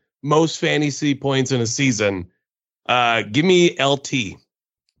 5 most fantasy points in a season. Give me LT.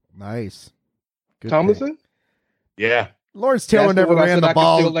 Nice. Good Tomlinson? Pick. Yeah. Lawrence Taylor never ran the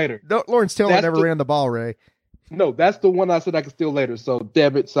ball. No, Lawrence Taylor never ran the ball, Ray. No, that's the one I said I could steal later. So,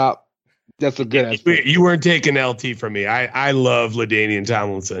 damn it, Sop. That's a good ass. You weren't taking LT from me. I love LaDainian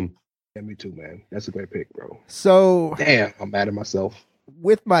Tomlinson. Yeah, me too, man. That's a great pick, bro. So, damn, I'm mad at myself.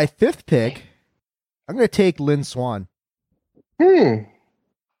 With my 5th pick, I'm going to take Lynn Swann.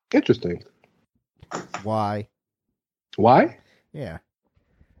 Interesting. Why? Yeah.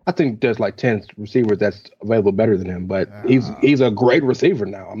 I think there's like 10 receivers that's available better than him, but he's a great receiver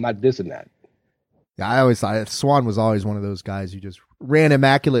now. I'm not dissing that. Yeah, I always thought Swann was always one of those guys who just ran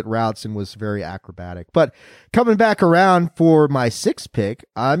immaculate routes and was very acrobatic. But coming back around for my 6th pick,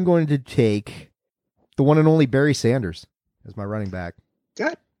 I'm going to take the one and only Barry Sanders as my running back.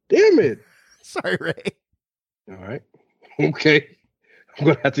 God damn it. Sorry, Ray. All right. Okay. I'm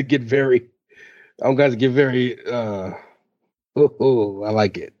going to have to get very, I like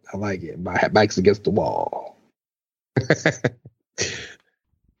it. My back's against the wall.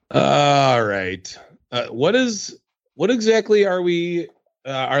 All right. What exactly are we,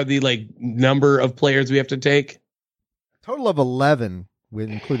 are the like number of players we have to take? Total of 11 with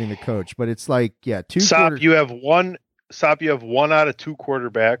including the coach, but it's like, 2 Sop, you have 1 out of 2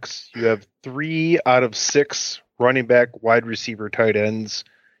 quarterbacks. You have 3 out of 6 running back, wide receiver, tight ends.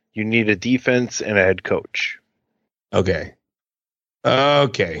 You need a defense and a head coach. Okay.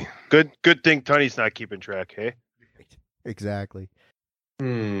 Good thing Tony's not keeping track, hey? Exactly.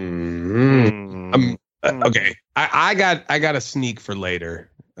 Okay. I got a sneak for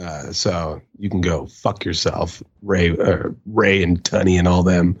later. So you can go fuck yourself, Ray and Tunney and all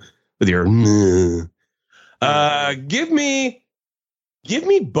them with your give me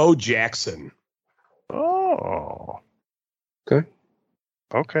Bo Jackson. Oh.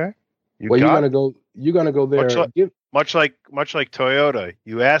 Okay. You're gonna go there. Much like Toyota.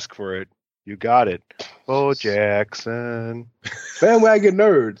 You ask for it, you got it. Bo Jackson. Bandwagon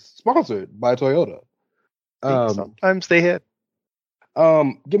Nerds, sponsored by Toyota. Sometimes they hit.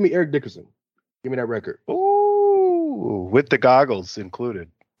 Give me Eric Dickerson. Give me that record. Ooh, with the goggles included.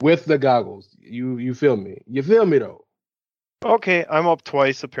 With the goggles. You feel me? You feel me though? Okay, I'm up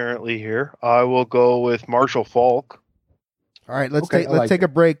twice apparently here. I will go with Marshall Faulk. All right, let's take a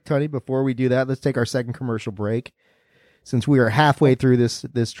break, Tony. Before we do that, let's take our second commercial break. Since we are halfway through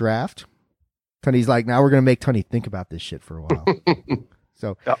this draft, Tony's like, now we're going to make Tony think about this shit for a while.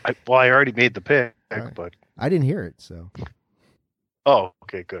 So, I already made the pick, right. But I didn't hear it. So, oh,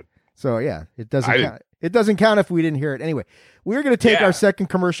 okay, good. So yeah, it doesn't count. It doesn't count if we didn't hear it. Anyway, we're going to take our second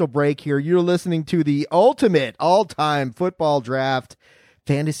commercial break here. You're listening to the ultimate all-time football draft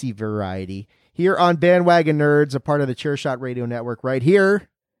fantasy variety here on Bandwagon Nerds, a part of the Chairshot Radio Network, right here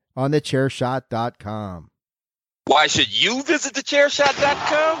on thechairshot.com. Why should you visit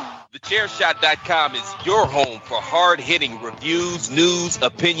thechairshot.com? Thechairshot.com is your home for hard-hitting reviews, news,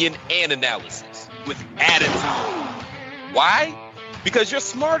 opinion, and analysis with attitude. Why? Because you're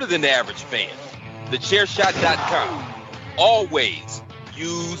smarter than the average fan. Thechairshot.com. Always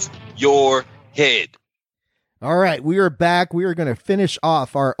use your head. All right, we are back. We are going to finish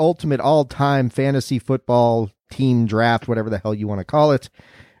off our ultimate all-time fantasy football team draft, whatever the hell you want to call it.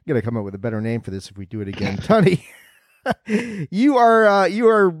 I'm going to come up with a better name for this if we do it again. Tony, you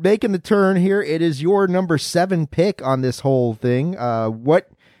are making the turn here. It is your number 7 pick on this whole thing.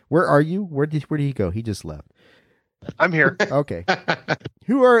 Where are you? Where did he go? He just left. I'm here. Okay.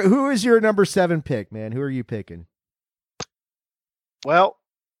 Who is your number 7 pick, man? Who are you picking? Well,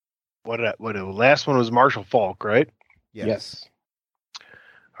 the last one was Marshall Faulk, right? Yes.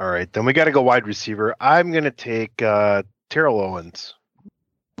 All right, then we got to go wide receiver. I'm going to take Terrell Owens.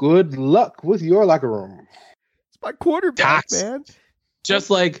 Good luck with your locker room. It's my quarterback, man.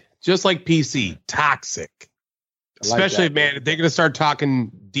 Just like just like PC, toxic. Especially, man, if they're going to start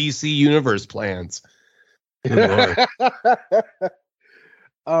talking DC Universe plans. Okay.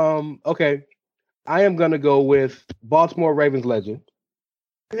 I am going to go with Baltimore Ravens legend.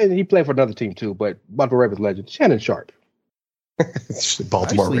 And he played for another team too, but Baltimore Ravens legend, Shannon Sharp.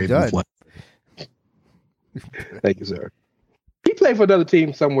 Baltimore Ravens legend. Thank you, sir. He played for another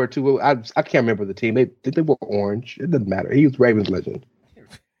team somewhere too. I can't remember the team. They were orange. It doesn't matter. He was Ravens legend.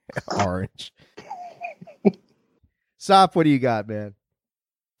 Orange. Sop, what do you got, man?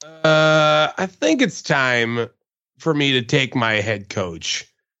 I think it's time for me to take my head coach.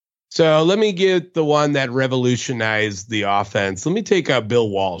 So let me get the one that revolutionized the offense. Let me take Bill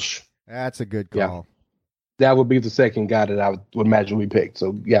Walsh. That's a good call. Yeah. That would be the second guy that I would imagine we picked.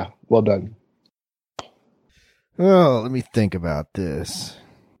 So, yeah, well done. Oh, let me think about this.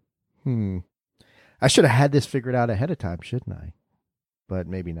 I should have had this figured out ahead of time, shouldn't I? But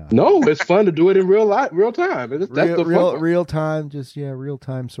maybe not. No, it's fun to do it in real time. Real time, just real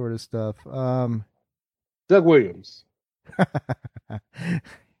time sort of stuff. Doug Williams.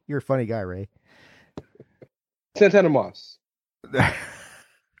 You're a funny guy, Ray. Santana Moss.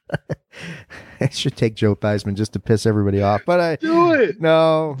 I should take Joe Theismann just to piss everybody off, but I do it.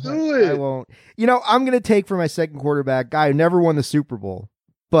 No, do it. I won't. I'm going to take for my second quarterback guy who never won the Super Bowl,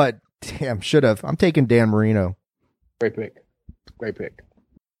 but damn, should have. I'm taking Dan Marino. Great pick.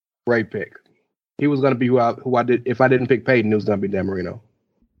 He was going to be who I did. If I didn't pick Peyton, it was going to be Dan Marino.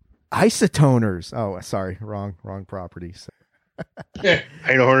 Isotoners. Oh, sorry, wrong properties.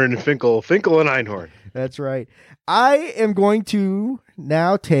 Einhorn and Finkel and Einhorn. That's right. I am going to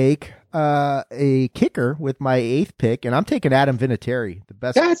now take a kicker with my 8th pick, and I'm taking Adam Vinatieri, the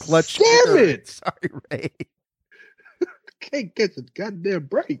best clutch kicker. Sorry, Ray. Can't get the goddamn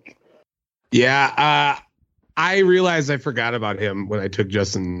break. Yeah, I realized I forgot about him when I took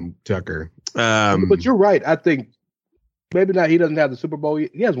Justin Tucker. But you're right. I think maybe not. He doesn't have the Super Bowl.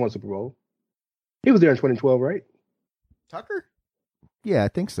 He has one Super Bowl. He was there in 2012, right? Tucker? Yeah, I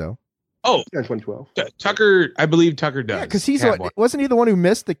think so. Oh, in 2012. Tucker, I believe Tucker does. Yeah, because wasn't he the one who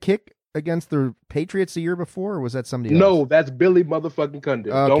missed the kick against the Patriots the year before, or was that somebody else? No, that's Billy motherfucking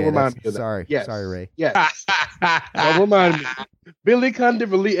Cundiff. Okay, don't remind me of that. Sorry. Yes. Sorry, Ray. Yes. Don't remind me. Billy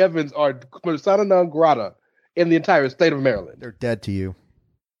Cundiff and Lee Evans are persona non grata in the entire state of Maryland. They're dead to you.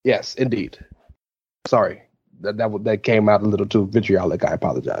 Yes, indeed. Sorry. That came out a little too vitriolic. I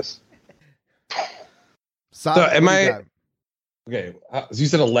apologize. So am I... Okay, so you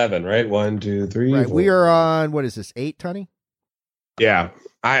said 11, right? 1, 2, 3. Right, 4. we are on, what is this, 8, Tony? Yeah,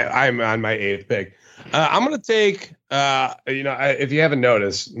 I'm on my 8th pick. I'm going to take, if you haven't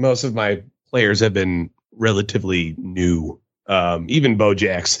noticed, most of my players have been relatively new, even Bo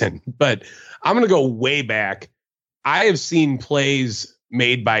Jackson. But I'm going to go way back. I have seen plays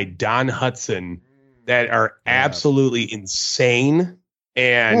made by Don Hudson that are absolutely insane.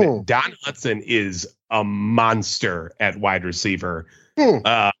 And Don Hudson is a monster at wide receiver. If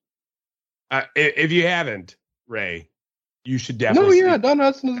you haven't, Ray, you should definitely. No, yeah, Don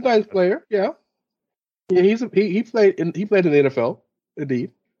Hudson is a nice player. Yeah, he played in the NFL.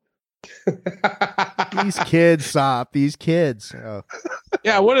 Indeed. These kids, Sop. These kids. Oh.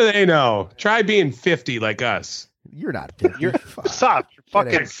 Yeah, what do they know? Try being 50 like us. You're not 50. You're Sop.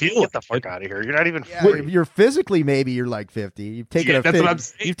 Fucking get the fuck out of here. You're not even 40. You're physically, maybe you're like 50. You've taken a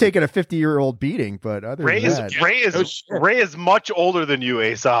 50-year-old beating, but other Ray than that, Ray is much older than you,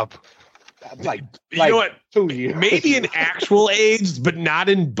 Aesop. Like you know what? 2 years. Maybe in actual age, but not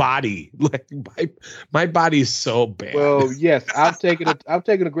in body. Like my body's so bad. Well, yes, I've taken a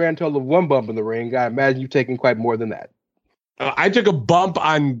grand total of 1 bump in the ring. I imagine you've taken quite more than that. I took a bump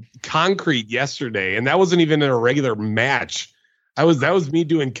on concrete yesterday, and that wasn't even in a regular match. That was me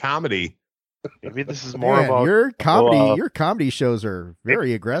doing comedy. Maybe this is more about your comedy. Your comedy shows are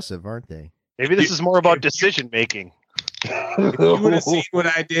very aggressive, aren't they? Maybe this is more about decision making. If you would have seen what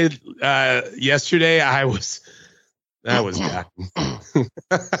I did yesterday, that was bad.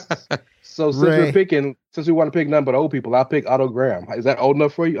 So since we want to pick none but old people, I'll pick Otto Graham. Is that old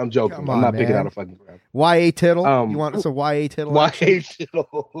enough for you? I'm joking. I'm not picking Otto fucking Graham. Y.A. Tittle? You want Y.A. Tittle? Y.A.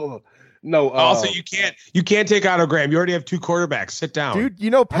 Tittle. No. Also, you can't take Otto Graham. You already have 2 quarterbacks. Sit down, dude.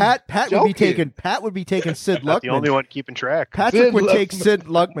 Pat would be taking Sid Luckman. The only one keeping track. Patrick would take Sid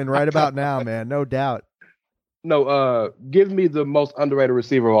Luckman right about now, man. No doubt. No. Give me the most underrated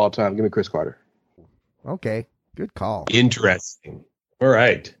receiver of all time. Give me Chris Carter. Okay, good call. Interesting. All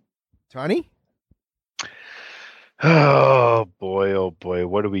right, Tony. Oh boy,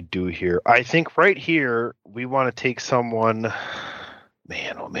 what do we do here? I think right here we want to take someone.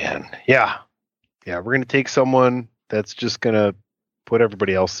 Man, oh man, yeah. We're gonna take someone that's just gonna put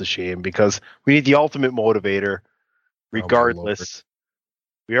everybody else to shame because we need the ultimate motivator. Regardless,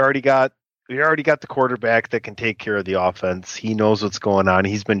 we already got the quarterback that can take care of the offense. He knows what's going on.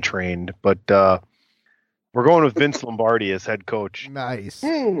 He's been trained, but we're going with Vince Lombardi as head coach. Nice,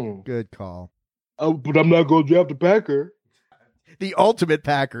 good call. Oh, but I'm not going to draft the Packer. The ultimate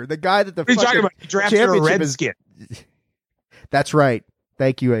Packer, the guy that the what are you talking about? You drafted a Redskin. That's right.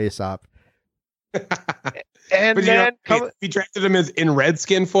 Thank you, Aesop. And then if he drafted him as in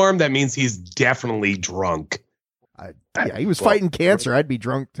Redskin form, that means he's definitely drunk. Yeah, he was fighting cancer. I'd be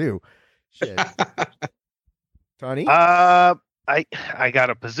drunk too. Shit. Tony? I got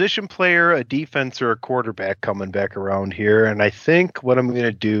a position player, a defense, or a quarterback coming back around here, and I think what I'm going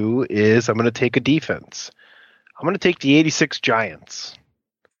to do is I'm going to take a defense. I'm going to take the 86 Giants.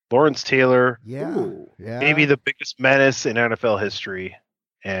 Lawrence Taylor, maybe the biggest menace in NFL history,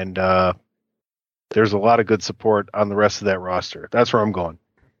 and there's a lot of good support on the rest of that roster. That's where I'm going.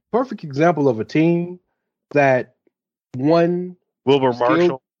 Perfect example of a team that one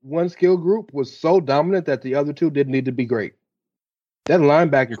skill group was so dominant that the other two didn't need to be great. That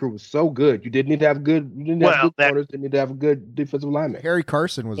linebacking group was so good. You didn't need to have good. You didn't have good corners. Didn't need to have a good defensive lineman. Harry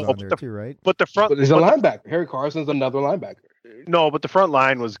Carson was on there too, right? But the front, there's a linebacker. Harry Carson's another linebacker. No, but the front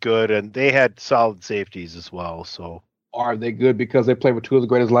line was good, and they had solid safeties as well. So, are they good because they play with two of the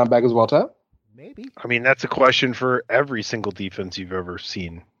greatest linebackers of all time? Maybe. I mean, that's a question for every single defense you've ever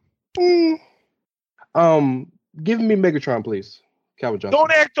seen. Give me Megatron, please. Calvin Johnson.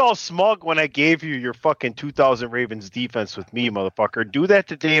 Don't act all smug when I gave you your fucking 2000 Ravens defense with me, motherfucker. Do that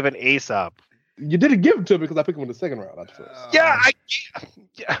to Dave and Aesop. You didn't give it to him because I picked him in the second round, not the first. Yeah.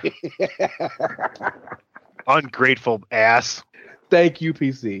 Ungrateful ass. Thank you,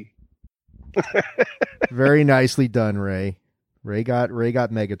 PC. Very nicely done, Ray. Ray got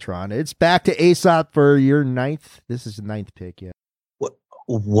Megatron. It's back to Aesop for your ninth. This is the ninth pick, yeah.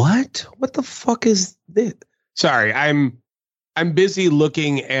 What? What the fuck is this? Sorry, I'm busy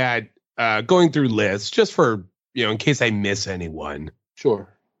looking at going through lists just for, in case I miss anyone. Sure.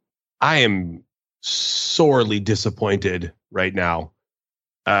 I am sorely disappointed right now.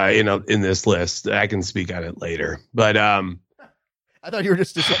 In this list. I can speak on it later. But I thought you were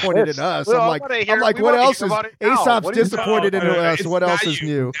just disappointed in us. I'm like, what else is Aesop's disappointed in us? What else is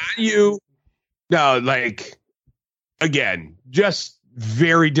new? Not you. No, like again, just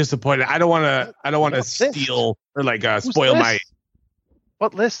very disappointed. I don't want to steal or spoil my.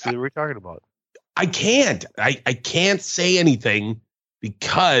 What list are we talking about? I can't. I can't say anything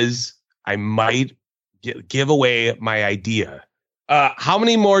because I might give away my idea. How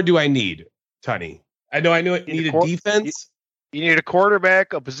many more do I need, Tunney? I know I need a defense. You need a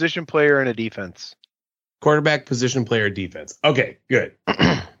quarterback, a position player, and a defense. Quarterback, position player, defense. Okay, good.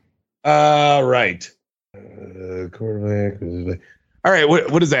 Right. Quarterback. All right,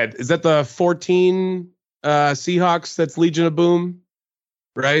 what is that? Is that the 14 Seahawks? That's Legion of Boom,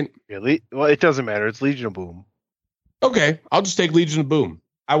 right? Yeah, well, it doesn't matter. It's Legion of Boom. Okay, I'll just take Legion of Boom.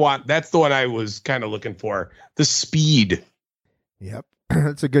 That's the one I was kind of looking for. The speed. Yep,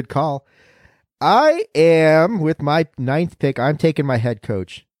 that's a good call. I am, with my ninth pick, I'm taking my head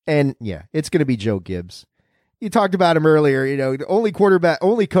coach. And yeah, it's going to be Joe Gibbs. You talked about him earlier, the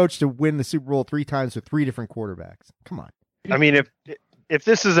only coach to win the Super Bowl 3 times with 3 different quarterbacks. Come on. I mean, if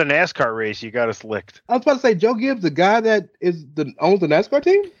this is a NASCAR race, you got us licked. I was about to say, Joe Gibbs, the guy that owns the NASCAR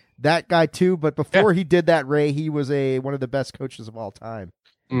team? That guy too, but before he did that, Ray, he was one of the best coaches of all time.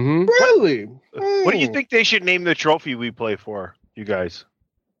 Mm-hmm. Really? What do you think they should name the trophy we play for, you guys?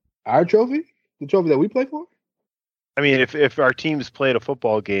 Our trophy? The trophy that we play for? I mean, if our teams played a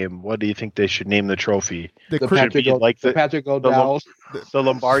football game, what do you think they should name the trophy? The Patrick O'Dowd, the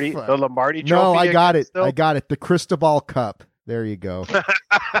Lombardi trophy. No, I got it. I got it. The Cristobal Cup. There you go.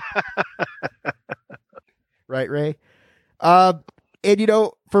 Right, Ray? And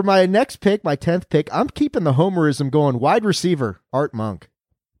for my next pick, my 10th pick, I'm keeping the homerism going. Wide receiver, Art Monk.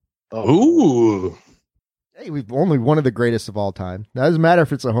 Ooh. Hey, we've only one of the greatest of all time. It doesn't matter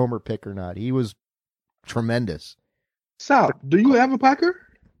if it's a homer pick or not. He was tremendous. Sal, do you have a Packer?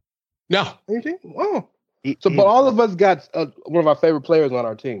 No. Anything? Oh. But all of us got one of our favorite players on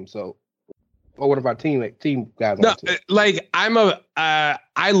our team. So, or one of our team guys on our team.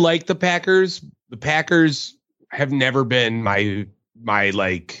 I like the Packers. The Packers have never been my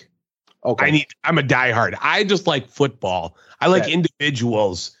like. Okay. I'm a diehard. I just like football. I like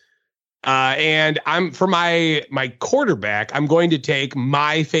individuals. And I'm for my quarterback, I'm going to take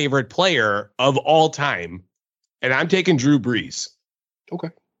my favorite player of all time, and I'm taking Drew Brees. Okay.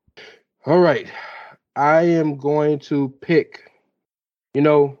 All right. I am going to pick. I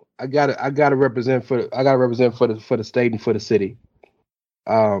gotta represent for the state and for the city.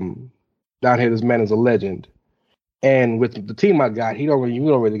 Down here, this man is a legend. And with the team I got, you don't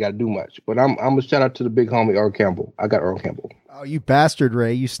really got to do much. But I'm gonna shout out to the big homie Earl Campbell. I got Earl Campbell. Oh, you bastard,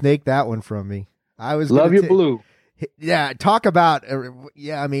 Ray! You snaked that one from me. I was love your blue. Yeah, talk about.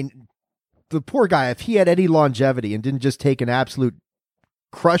 I mean, the poor guy. If he had any longevity and didn't just take an absolute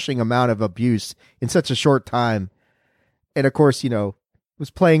crushing amount of abuse in such a short time, and of course,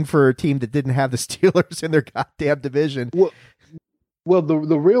 was playing for a team that didn't have the Steelers in their goddamn division. Well, the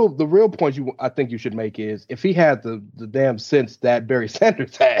real point I think you should make is if he had the damn sense that Barry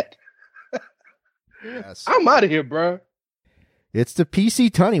Sanders had, yes. I'm out of here, bro. It's the PC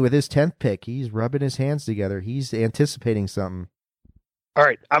Tunney with his 10th pick. He's rubbing his hands together. He's anticipating something. All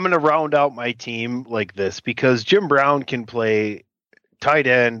right, I'm going to round out my team like this because Jim Brown can play tight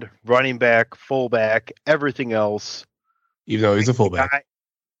end, running back, fullback, everything else. Even though he's a fullback.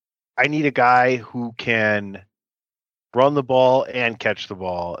 I need a guy who can run the ball and catch the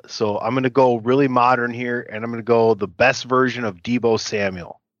ball. So I'm going to go really modern here, and I'm going to go the best version of Deebo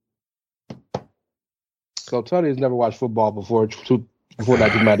Samuel. So Tony has never watched football before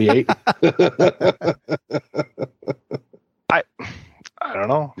 1998. I don't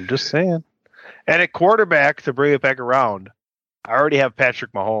know. I'm just saying. And at quarterback, to bring it back around, I already have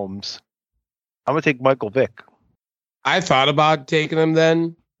Patrick Mahomes. I'm going to take Michael Vick. I thought about taking him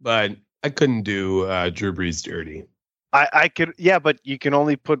then, but I couldn't do Drew Brees dirty. I could, yeah, but you can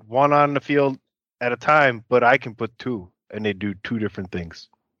only put one on the field at a time, but I can put two, and they do two different things.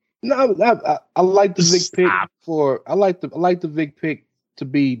 No, I like the Vic pick I like the Vic pick to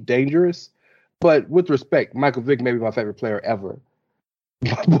be dangerous, but with respect, Michael Vick may be my favorite player ever.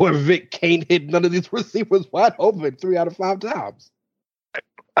 My boy Vic can't hit none of these receivers wide open 3 out of 5 times.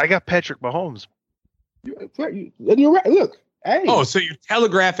 I got Patrick Mahomes. You're right. Look, hey. Oh, so you're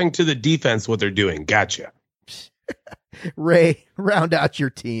telegraphing to the defense what they're doing. Gotcha. Ray, round out your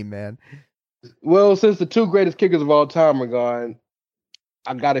team, man. Well, since the 2 greatest kickers of all time are gone,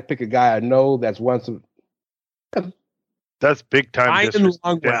 I got to pick a guy I know that's won some. That's big time.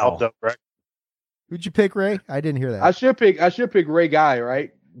 Who'd you pick, Ray? I didn't hear that. I should pick Ray Guy,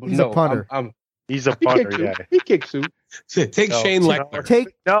 right? But he's a punter. He's a punter. He kicks too. Take Shane Lechner. Take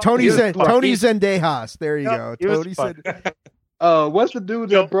Tony Zendejas. There you go. Tony said. What's the dude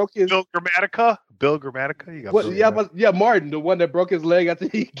that broke his Bill Grammatica? You got Martin, the one that broke his leg. I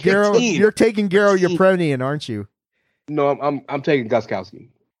think you're taking Garo Yepremian, aren't you? No, I'm taking Gostkowski.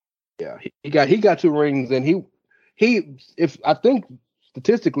 Yeah, he got 2 rings, and he if I think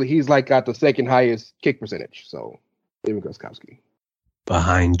statistically he's like got the second highest kick percentage. So David Gostkowski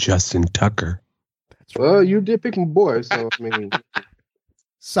behind Justin Tucker. That's right. Well, you did pick my boy, so I mean.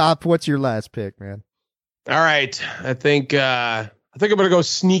 Sop, what's your last pick, man? All right, I think I'm gonna go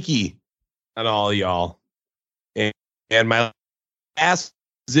sneaky on all y'all, and my last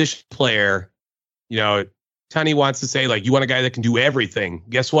position player, Tony wants to say, like, you want a guy that can do everything.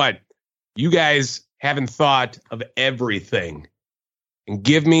 Guess what? You guys haven't thought of everything. And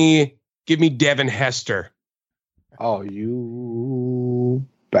give me Devin Hester. Oh, you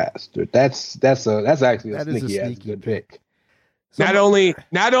bastard. That's actually a sneaky good pick. So,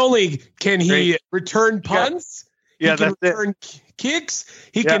 not only can he return punts, he can return kicks,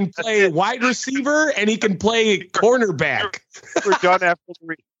 he can play wide receiver, and he can play cornerback.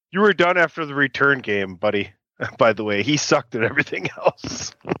 You were done after the return game, buddy. By the way, he sucked at everything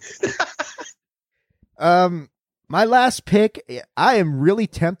else. My last pick, I am really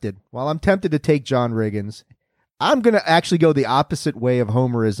tempted. While I'm tempted to take John Riggins, I'm going to actually go the opposite way of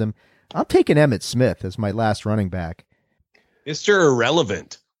homerism. I'm taking Emmitt Smith as my last running back. Mr.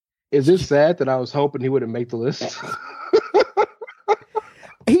 Irrelevant. Is it sad that I was hoping he wouldn't make the list?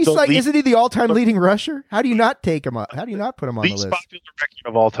 He's isn't he the all-time leading rusher? How do you not take him up? How do you not put him on the list? Least popular record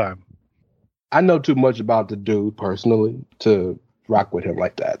of all time. I know too much about the dude personally to rock with him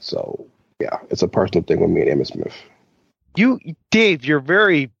like that. So yeah, it's a personal thing with me and Emmitt Smith. Dave, you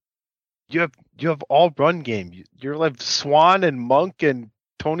have all run game. You're like Swan and Monk and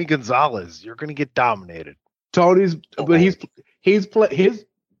Tony Gonzalez. You're going to get dominated.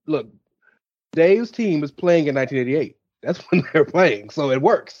 Look, Dave's team is playing in 1988. That's when they're playing, so it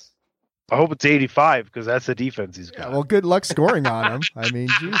works. I hope it's 85 because that's the defense he's got. Yeah, well, good luck scoring on him. I mean,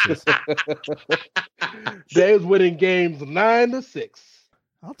 Jesus. Dave's winning games 9-6.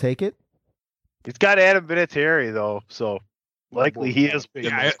 I'll take it. He's got Adam Vinatieri though, so likely he is.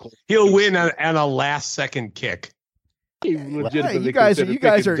 Yeah, he'll win on a last-second kick. You guys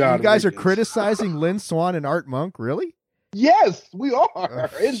are criticizing Lynn Swan and Art Monk, really? Yes, we are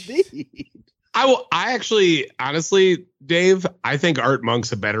indeed. Honestly, Dave, I think Art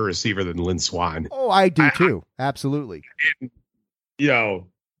Monk's a better receiver than Lynn Swan. Oh, I do too. Absolutely.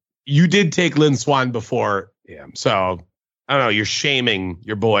 you did take Lynn Swann before him. So I don't know. You're shaming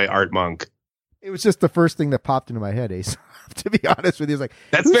your boy Art Monk. It was just the first thing that popped into my head, Ace. To be honest with you, it's like,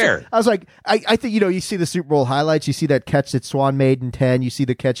 that's fair. I was like, I think, you see the Super Bowl highlights, you see that catch that Swann made in 10, you see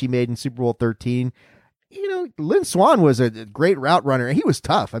the catch he made in Super Bowl 13. Lynn Swann was a great route runner, and he was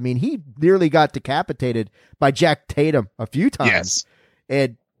tough. I mean, he nearly got decapitated by Jack Tatum a few times,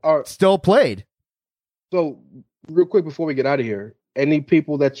 and still played. So, real quick before we get out of here, any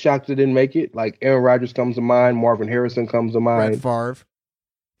people that shocked that didn't make it? Like Aaron Rodgers comes to mind, Marvin Harrison comes to mind, Brett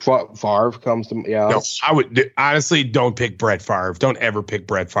Favre comes to mind. No, I would honestly don't pick Brett Favre. Don't ever pick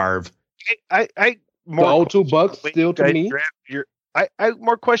Brett Favre. The 0-2 Bucks still to me. I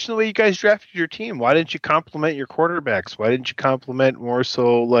more question the way you guys drafted your team. Why didn't you compliment your quarterbacks? Why didn't you compliment more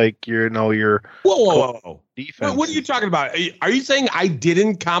so like your whoa. defense? What are you talking about? Are you saying I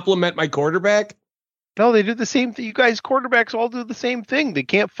didn't compliment my quarterback? No, they do the same thing. You guys quarterbacks all do the same thing. They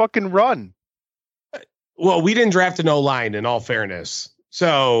can't fucking run. Well, we didn't draft an O-line in all fairness.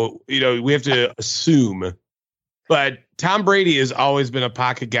 So, we have to assume. But Tom Brady has always been a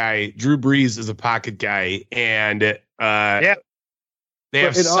pocket guy. Drew Brees is a pocket guy. And they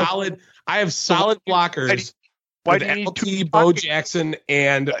have solid blockers. Why do you need Bo Jackson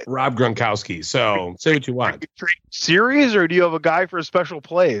and Rob Gronkowski? So say what you want. Series, or do you have a guy for special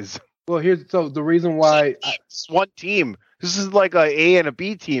plays? Well, the reason why it's one team. This is like a A and a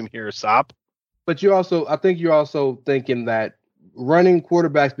B team here, Sop. But I think you're also thinking that running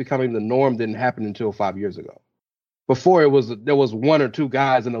quarterbacks becoming the norm didn't happen until 5 years ago. Before there was one or two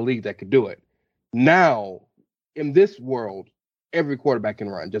guys in the league that could do it. Now, in this world, every quarterback can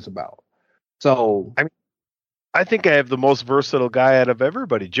run just about. So I think I have the most versatile guy out of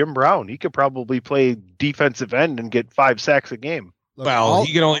everybody, Jim Brown. He could probably play defensive end and get 5 sacks a game. Look,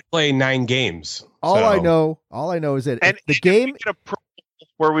 he can only play 9 games. All I know is that if the game if we get a pro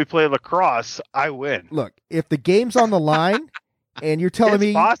where we play lacrosse, I win. Look, if the game's on the line and you're telling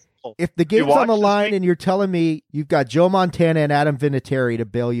me possible. If the game's on the line and you're telling me you've got Joe Montana and Adam Vinatieri to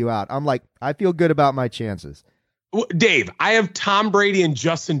bail you out, I'm like, I feel good about my chances. Dave, I have Tom Brady and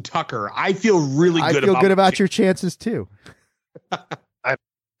Justin Tucker. I feel really good. I feel good about your chances too.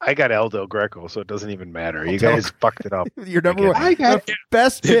 I got Al Del Greco, so it doesn't even matter. You guys fucked it up. Your number one. I got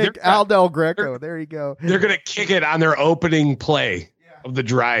best pick, Al Del Greco. There you go. They're going to kick it on their opening play of the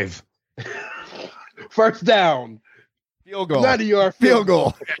drive. First down. Field goal. None of your field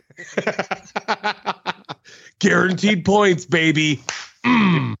goal. Guaranteed points, baby.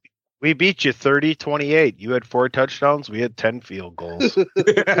 We beat you 30-28. You had 4 touchdowns. We had 10 field goals.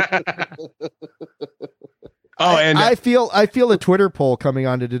 I feel a Twitter poll coming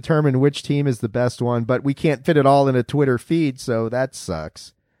on to determine which team is the best one, but we can't fit it all in a Twitter feed, so that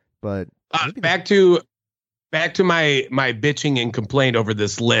sucks. But back to my bitching and complaint over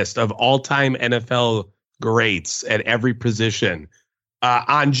this list of all-time NFL greats at every position.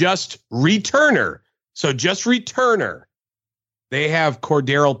 On just returner, they have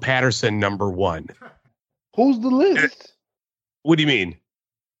Cordero Patterson number 1. Who's the list? What do you mean?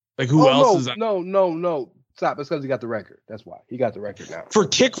 Like who else is on? No. Stop. It's because he got the record. That's why. He got the record now. For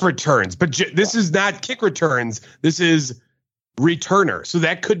kick returns. But this is not kick returns. This is returner. So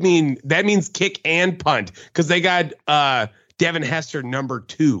that means kick and punt because they got Devin Hester number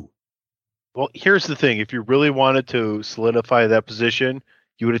 2. Well, here's the thing. If you really wanted to solidify that position,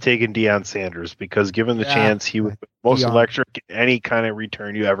 you would have taken Deion Sanders because given the chance, he would most electric any kind of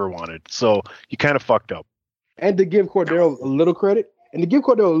return you ever wanted. So you kind of fucked up. And to give Cordero a little credit,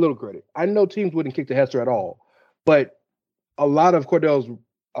 I know teams wouldn't kick to Hester at all, but a lot of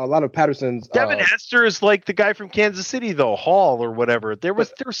Patterson's. Devin Hester is like the guy from Kansas City, though, Hall or whatever.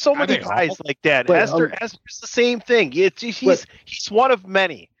 There's so many guys like that. Hester's the same thing. He's one of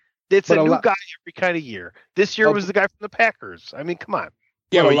many. It's a new guy every kind of year. This year was the guy from the Packers. I mean, come on.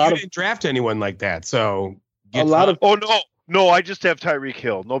 Yeah, but you didn't draft anyone like that, so no, I just have Tyreek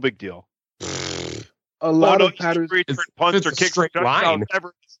Hill. No big deal. A lot of Patterson punts or kicks touchdowns ever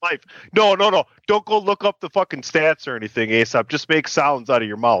in his life. No. Don't go look up the fucking stats or anything, Aesop. Just make sounds out of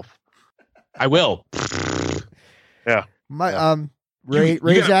your mouth. I will. Yeah.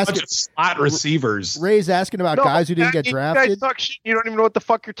 Ray's asking slot receivers. Ray's asking about guys who didn't get drafted. You guys talk shit. You don't even know what the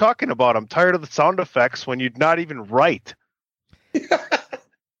fuck you're talking about. I'm tired of the sound effects when you're not even right.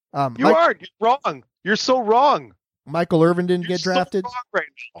 You're wrong. You're so wrong. Michael Irvin didn't get drafted. Right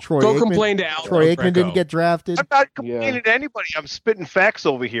now. Complain to Al. Troy Aikman didn't get drafted. I'm not complaining to anybody. I'm spitting facts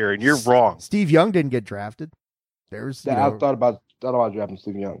over here, and you're wrong. Steve Young didn't get drafted. I thought about drafting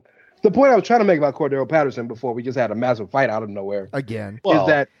Steve Young. The point I was trying to make about Cordero Patterson before we just had a massive fight out of nowhere again is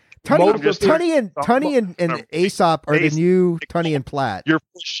that Tunney and Aesop are the new Tunney and Platt. You're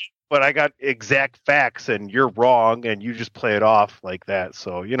pushing, but I got exact facts, and you're wrong, and you just play it off like that.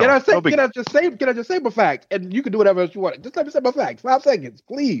 So you know. Can I just say my fact, and you can do whatever else you want. Just let me say my facts. 5 seconds,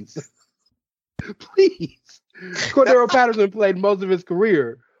 please. Please. Cordero Patterson played most of his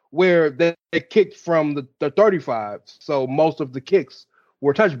career where they kicked from the 35, so most of the kicks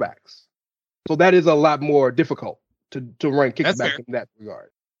were touchbacks. So that is a lot more difficult to run kicks back in that regard.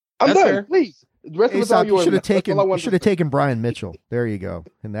 I'm done. Fair. Please. The rest of all yours. You should have taken Brian Mitchell. There you go.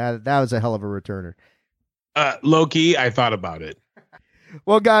 And that was a hell of a returner. Low-key, I thought about it.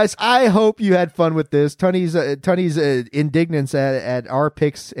 Well, guys, I hope you had fun with this. Tunney's indignance at our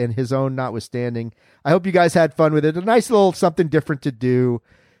picks and his own notwithstanding. I hope you guys had fun with it. A nice little something different to do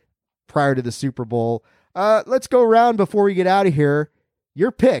prior to the Super Bowl. Let's go around before we get out of here.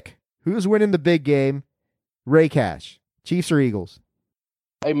 Your pick. Who's winning the big game? Ray Cash. Chiefs or Eagles?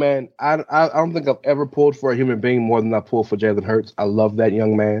 Hey, man, I don't think I've ever pulled for a human being more than I pulled for Jalen Hurts. I love that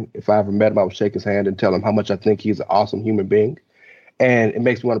young man. If I ever met him, I would shake his hand and tell him how much I think he's an awesome human being. And it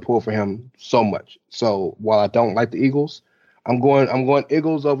makes me want to pull for him so much. So while I don't like the Eagles, I'm going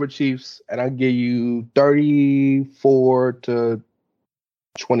Eagles over Chiefs, and I'll give you 34-27.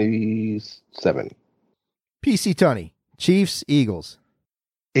 PC Tunney, Chiefs, Eagles.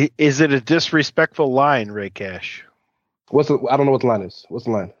 Is it a disrespectful line, Ray Cash? I don't know what the line is. What's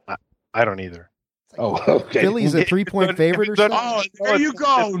the line? I don't either. Oh, okay. Philly's a 3-point favorite or something? Oh, there you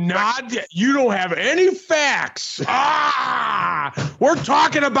go. You don't have any facts. We're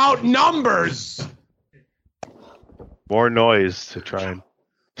talking about numbers. More noise to try and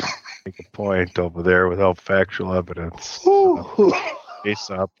make a point over there without factual evidence.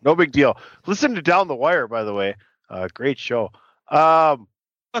 Aesop. No big deal. Listen to Down the Wire, by the way. Great show.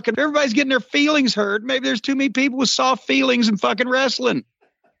 Fucking everybody's getting their feelings hurt. Maybe there's too many people with soft feelings in fucking wrestling.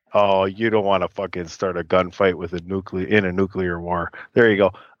 Oh, you don't want to fucking start a gunfight with a nuclear war. There you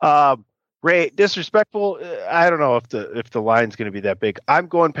go. Ray, disrespectful. I don't know if the line's going to be that big. I'm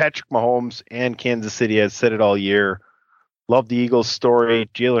going Patrick Mahomes and Kansas City. I've said it all year. Love the Eagles story.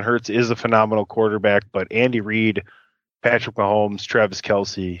 Jalen Hurts is a phenomenal quarterback, but Andy Reid, Patrick Mahomes, Travis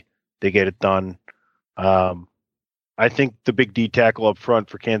Kelce, they get it done. I think the big D tackle up front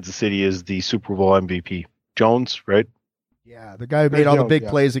for Kansas City is the Super Bowl MVP, Jones, right? Yeah, the guy who made all the big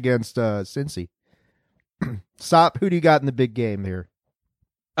plays against Cincy. Sop, who do you got in the big game here?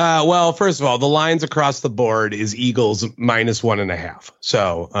 Well, first of all, the lines across the board is Eagles -1.5.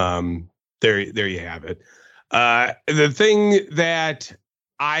 So there you have it. The thing that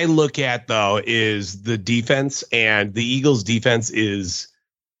I look at, though, is the defense, and the Eagles' defense is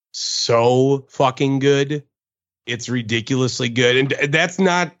so fucking good. It's ridiculously good. And that's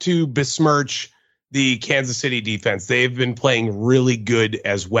not to besmirch the Kansas City defense. They've been playing really good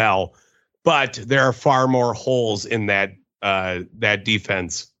as well, but there are far more holes in that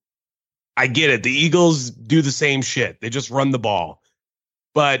defense. I get it. The Eagles do the same shit. They just run the ball,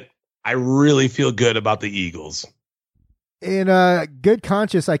 but I really feel good about the Eagles. In good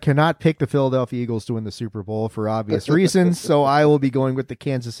conscience, I cannot pick the Philadelphia Eagles to win the Super Bowl for obvious reasons, so I will be going with the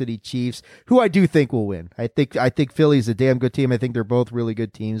Kansas City Chiefs, who I do think will win. I think Philly's a damn good team. I think they're both really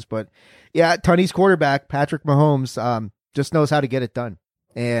good teams, but yeah, Tunney's quarterback, Patrick Mahomes, just knows how to get it done,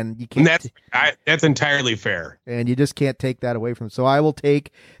 and you can't. And that's entirely fair, and you just can't take that away from them. So I will take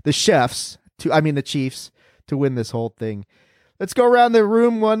the Chiefs to win this whole thing. Let's go around the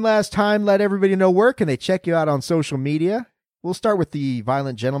room one last time. Let everybody know where can they check you out on social media. We'll start with the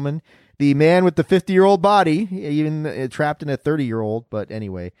violent gentleman, the man with the 50-year-old body, even trapped in a 30-year-old. But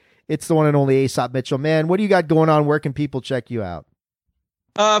anyway, it's the one and only Aesop Mitchell. Man, what do you got going on? Where can people check you out?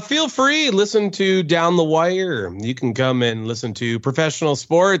 Feel free. Listen to Down the Wire. You can come and listen to professional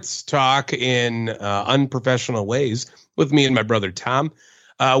sports talk in unprofessional ways with me and my brother Tom.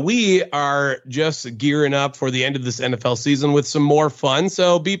 We are just gearing up for the end of this NFL season with some more fun,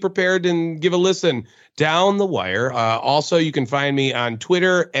 so be prepared and give a listen. Down the Wire. Also, you can find me on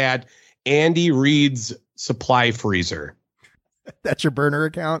Twitter at Andy Reid's Supply Freezer. That's your burner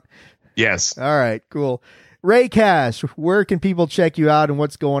account? Yes. All right, cool. Ray Cash, where can people check you out and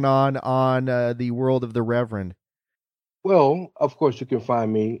what's going on the world of the Reverend? Well, of course, you can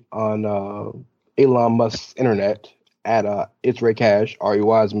find me on Elon Musk's internet at It's Ray Cash,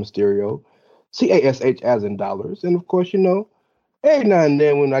 RUI as Mysterio, CASH as in dollars. And of course, every now and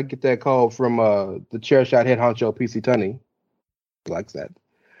then when I get that call from the chair shot head honcho PC Tunney, he likes that.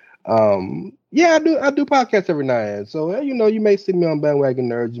 Yeah, I do podcasts every now and then. So you may see me on Bandwagon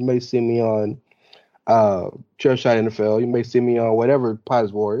Nerds, you may see me on Chair Shot NFL, you may see me on whatever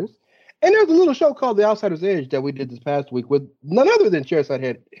Pies Warriors. And there's a little show called The Outsider's Edge that we did this past week with none other than Chairshot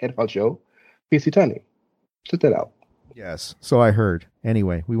head honcho, PC Tunney. Check that out. Yes, so I heard.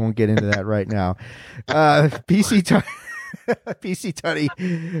 Anyway, we won't get into that right now. PC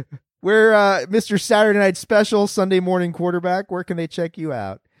Tunney, we're Mr. Saturday Night Special, Sunday Morning Quarterback. Where can they check you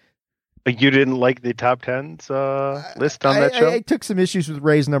out? You didn't like the top 10s list on that show? I took some issues with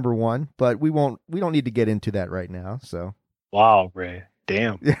Ray's number 1, but we don't need to get into that right now. So, wow, Ray,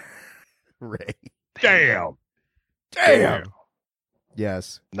 damn, Ray, damn.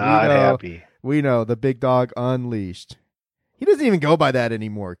 Yes, not happy. We know the big dog unleashed. He doesn't even go by that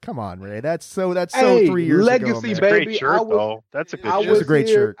anymore. Come on, Ray. That's so 3 years legacy, ago. Baby. Great shirt, though. That's a good shirt. It's a great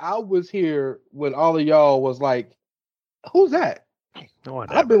shirt. I was here when all of y'all was like, "Who's that?"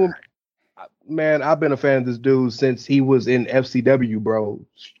 I've been a fan of this dude since he was in FCW, bro.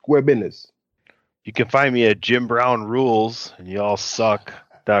 Square business. You can find me at Jim Brown Rules and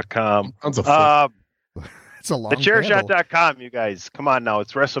y'allsuck.com. It's a long TheChairShot.com, you guys. Come on now.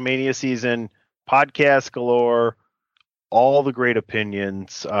 It's WrestleMania season. Podcast galore. All the great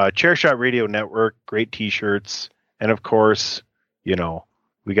opinions. Chairshot Radio Network. Great t-shirts. And of course, we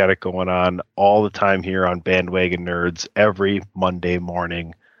got it going on all the time here on Bandwagon Nerds every Monday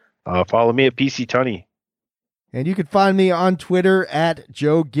morning. Follow me at PC Tunney. And you can find me on Twitter at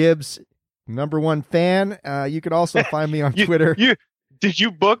Joe Gibbs, #1 fan. You can also find me on Twitter. Did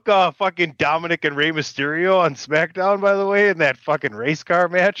you book fucking Dominic and Rey Mysterio on SmackDown, by the way, in that fucking race car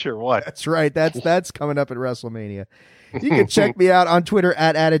match, or what? That's right. That's coming up at WrestleMania. You can check me out on Twitter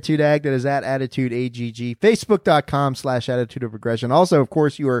at AttitudeAg. That is at AttitudeAGG. Facebook.com/Attitude of Aggression. Also, of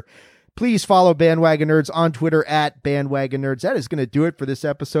course, please follow Bandwagon Nerds on Twitter at Bandwagon Nerds. That is going to do it for this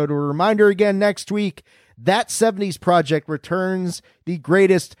episode. A reminder again, next week, That 70s Project returns, the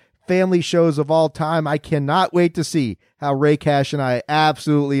greatest family shows of all time. I cannot wait to see how Ray Cash and I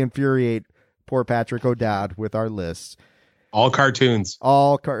absolutely infuriate poor Patrick O'Dowd with our lists. All cartoons.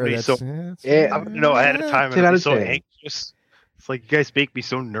 I know ahead of time. I'm so anxious. It's like, you guys make me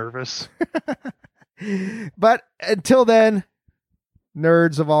so nervous. But until then,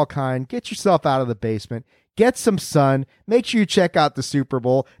 nerds of all kind, get yourself out of the basement. Get some sun. Make sure you check out the Super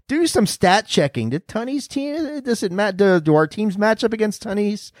Bowl. Do some stat checking. Did Tunney's team? Do our teams match up against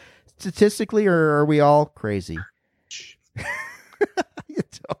Tunney's statistically, or are we all crazy?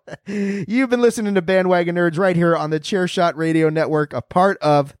 You've been listening to Bandwagon Nerds right here on the Chairshot Radio Network, a part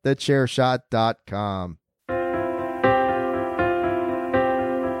of thechairshot.com.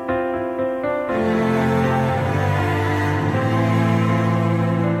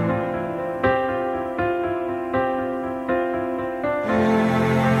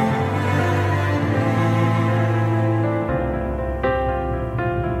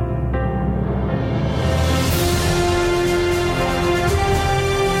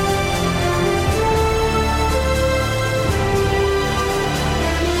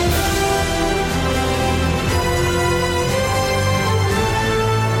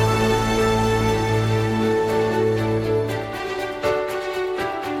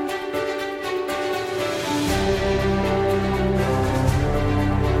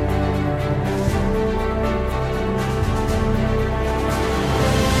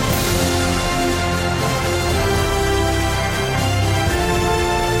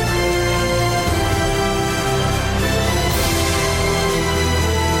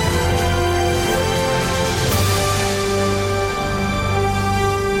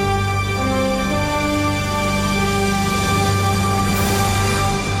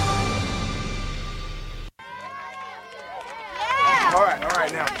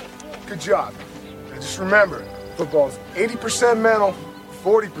 Job. Now just remember, football's 80% mental,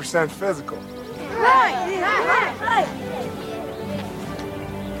 40% physical. Right.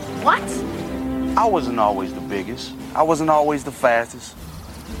 What? I wasn't always the biggest. I wasn't always the fastest.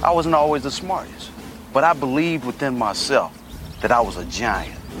 I wasn't always the smartest. But I believed within myself that I was a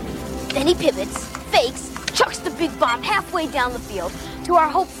giant. Then he pivots, fakes, chucks the big bomb halfway down the field to our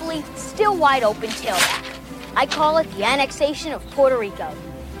hopefully still wide open tailback. I call it the annexation of Puerto Rico.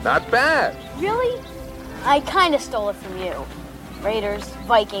 Not bad. Really? I kind of stole it from you. Raiders,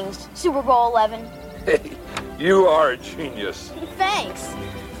 Vikings, Super Bowl 11. Hey, you are a genius. Thanks.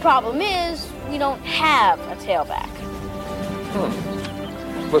 Problem is, we don't have a tailback.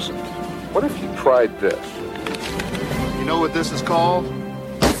 Listen, what if you tried this? You know what this is called?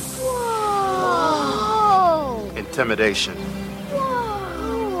 Whoa! Intimidation.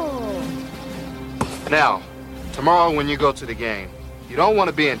 Whoa! Now, tomorrow when you go to the game, you don't want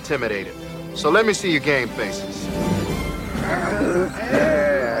to be intimidated. So let me see your game faces.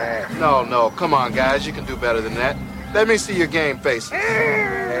 No, come on, guys. You can do better than that. Let me see your game faces.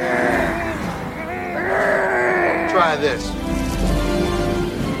 try this. You're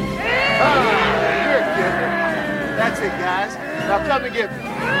kidding. That's it, guys. Now come and get me.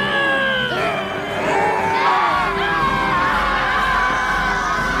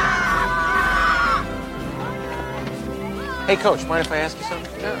 Hey, Coach, mind if I ask you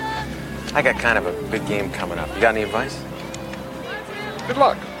something? Yeah. I got kind of a big game coming up. You got any advice? Good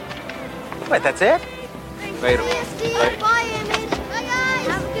luck. Wait, that's it? Later. Bye, Emmett. Bye, guys.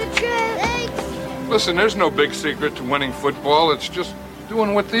 Have a good trip. Thanks. Listen, there's no big secret to winning football. It's just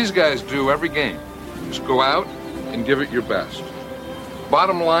doing what these guys do every game. Just go out and give it your best.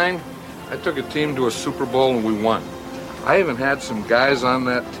 Bottom line, I took a team to a Super Bowl and we won. I even had some guys on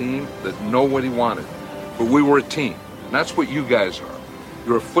that team that nobody wanted. But we were a team. And that's what you guys are.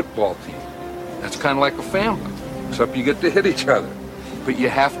 You're a football team. That's kind of like a family, except you get to hit each other. But you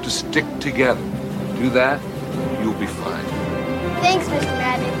have to stick together. Do that, you'll be fine. Thanks, Mr.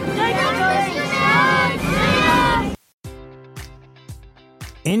 Madden.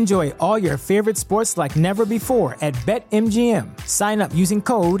 Enjoy all your favorite sports like never before at BetMGM. Sign up using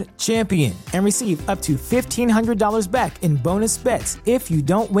code CHAMPION and receive up to $1,500 back in bonus bets if you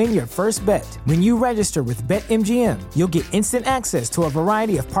don't win your first bet. When you register with BetMGM, you'll get instant access to a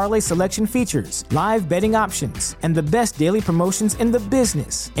variety of parlay selection features, live betting options, and the best daily promotions in the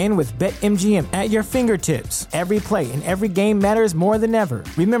business. And with BetMGM at your fingertips, every play and every game matters more than ever.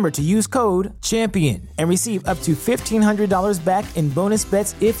 Remember to use code CHAMPION and receive up to $1,500 back in bonus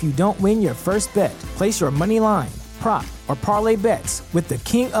bets if you don't win your first bet. Place your money line, prop, or parlay bets with the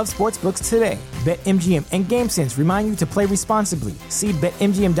king of sportsbooks today. BetMGM and GameSense remind you to play responsibly. See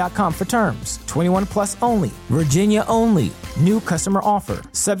BetMGM.com for terms. 21 plus only. Virginia only. New customer offer.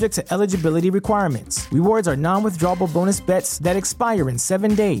 Subject to eligibility requirements. Rewards are non-withdrawable bonus bets that expire in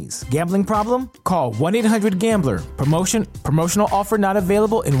 7 days. Gambling problem? Call 1-800-GAMBLER. Promotional offer not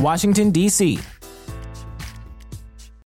available in Washington, D.C.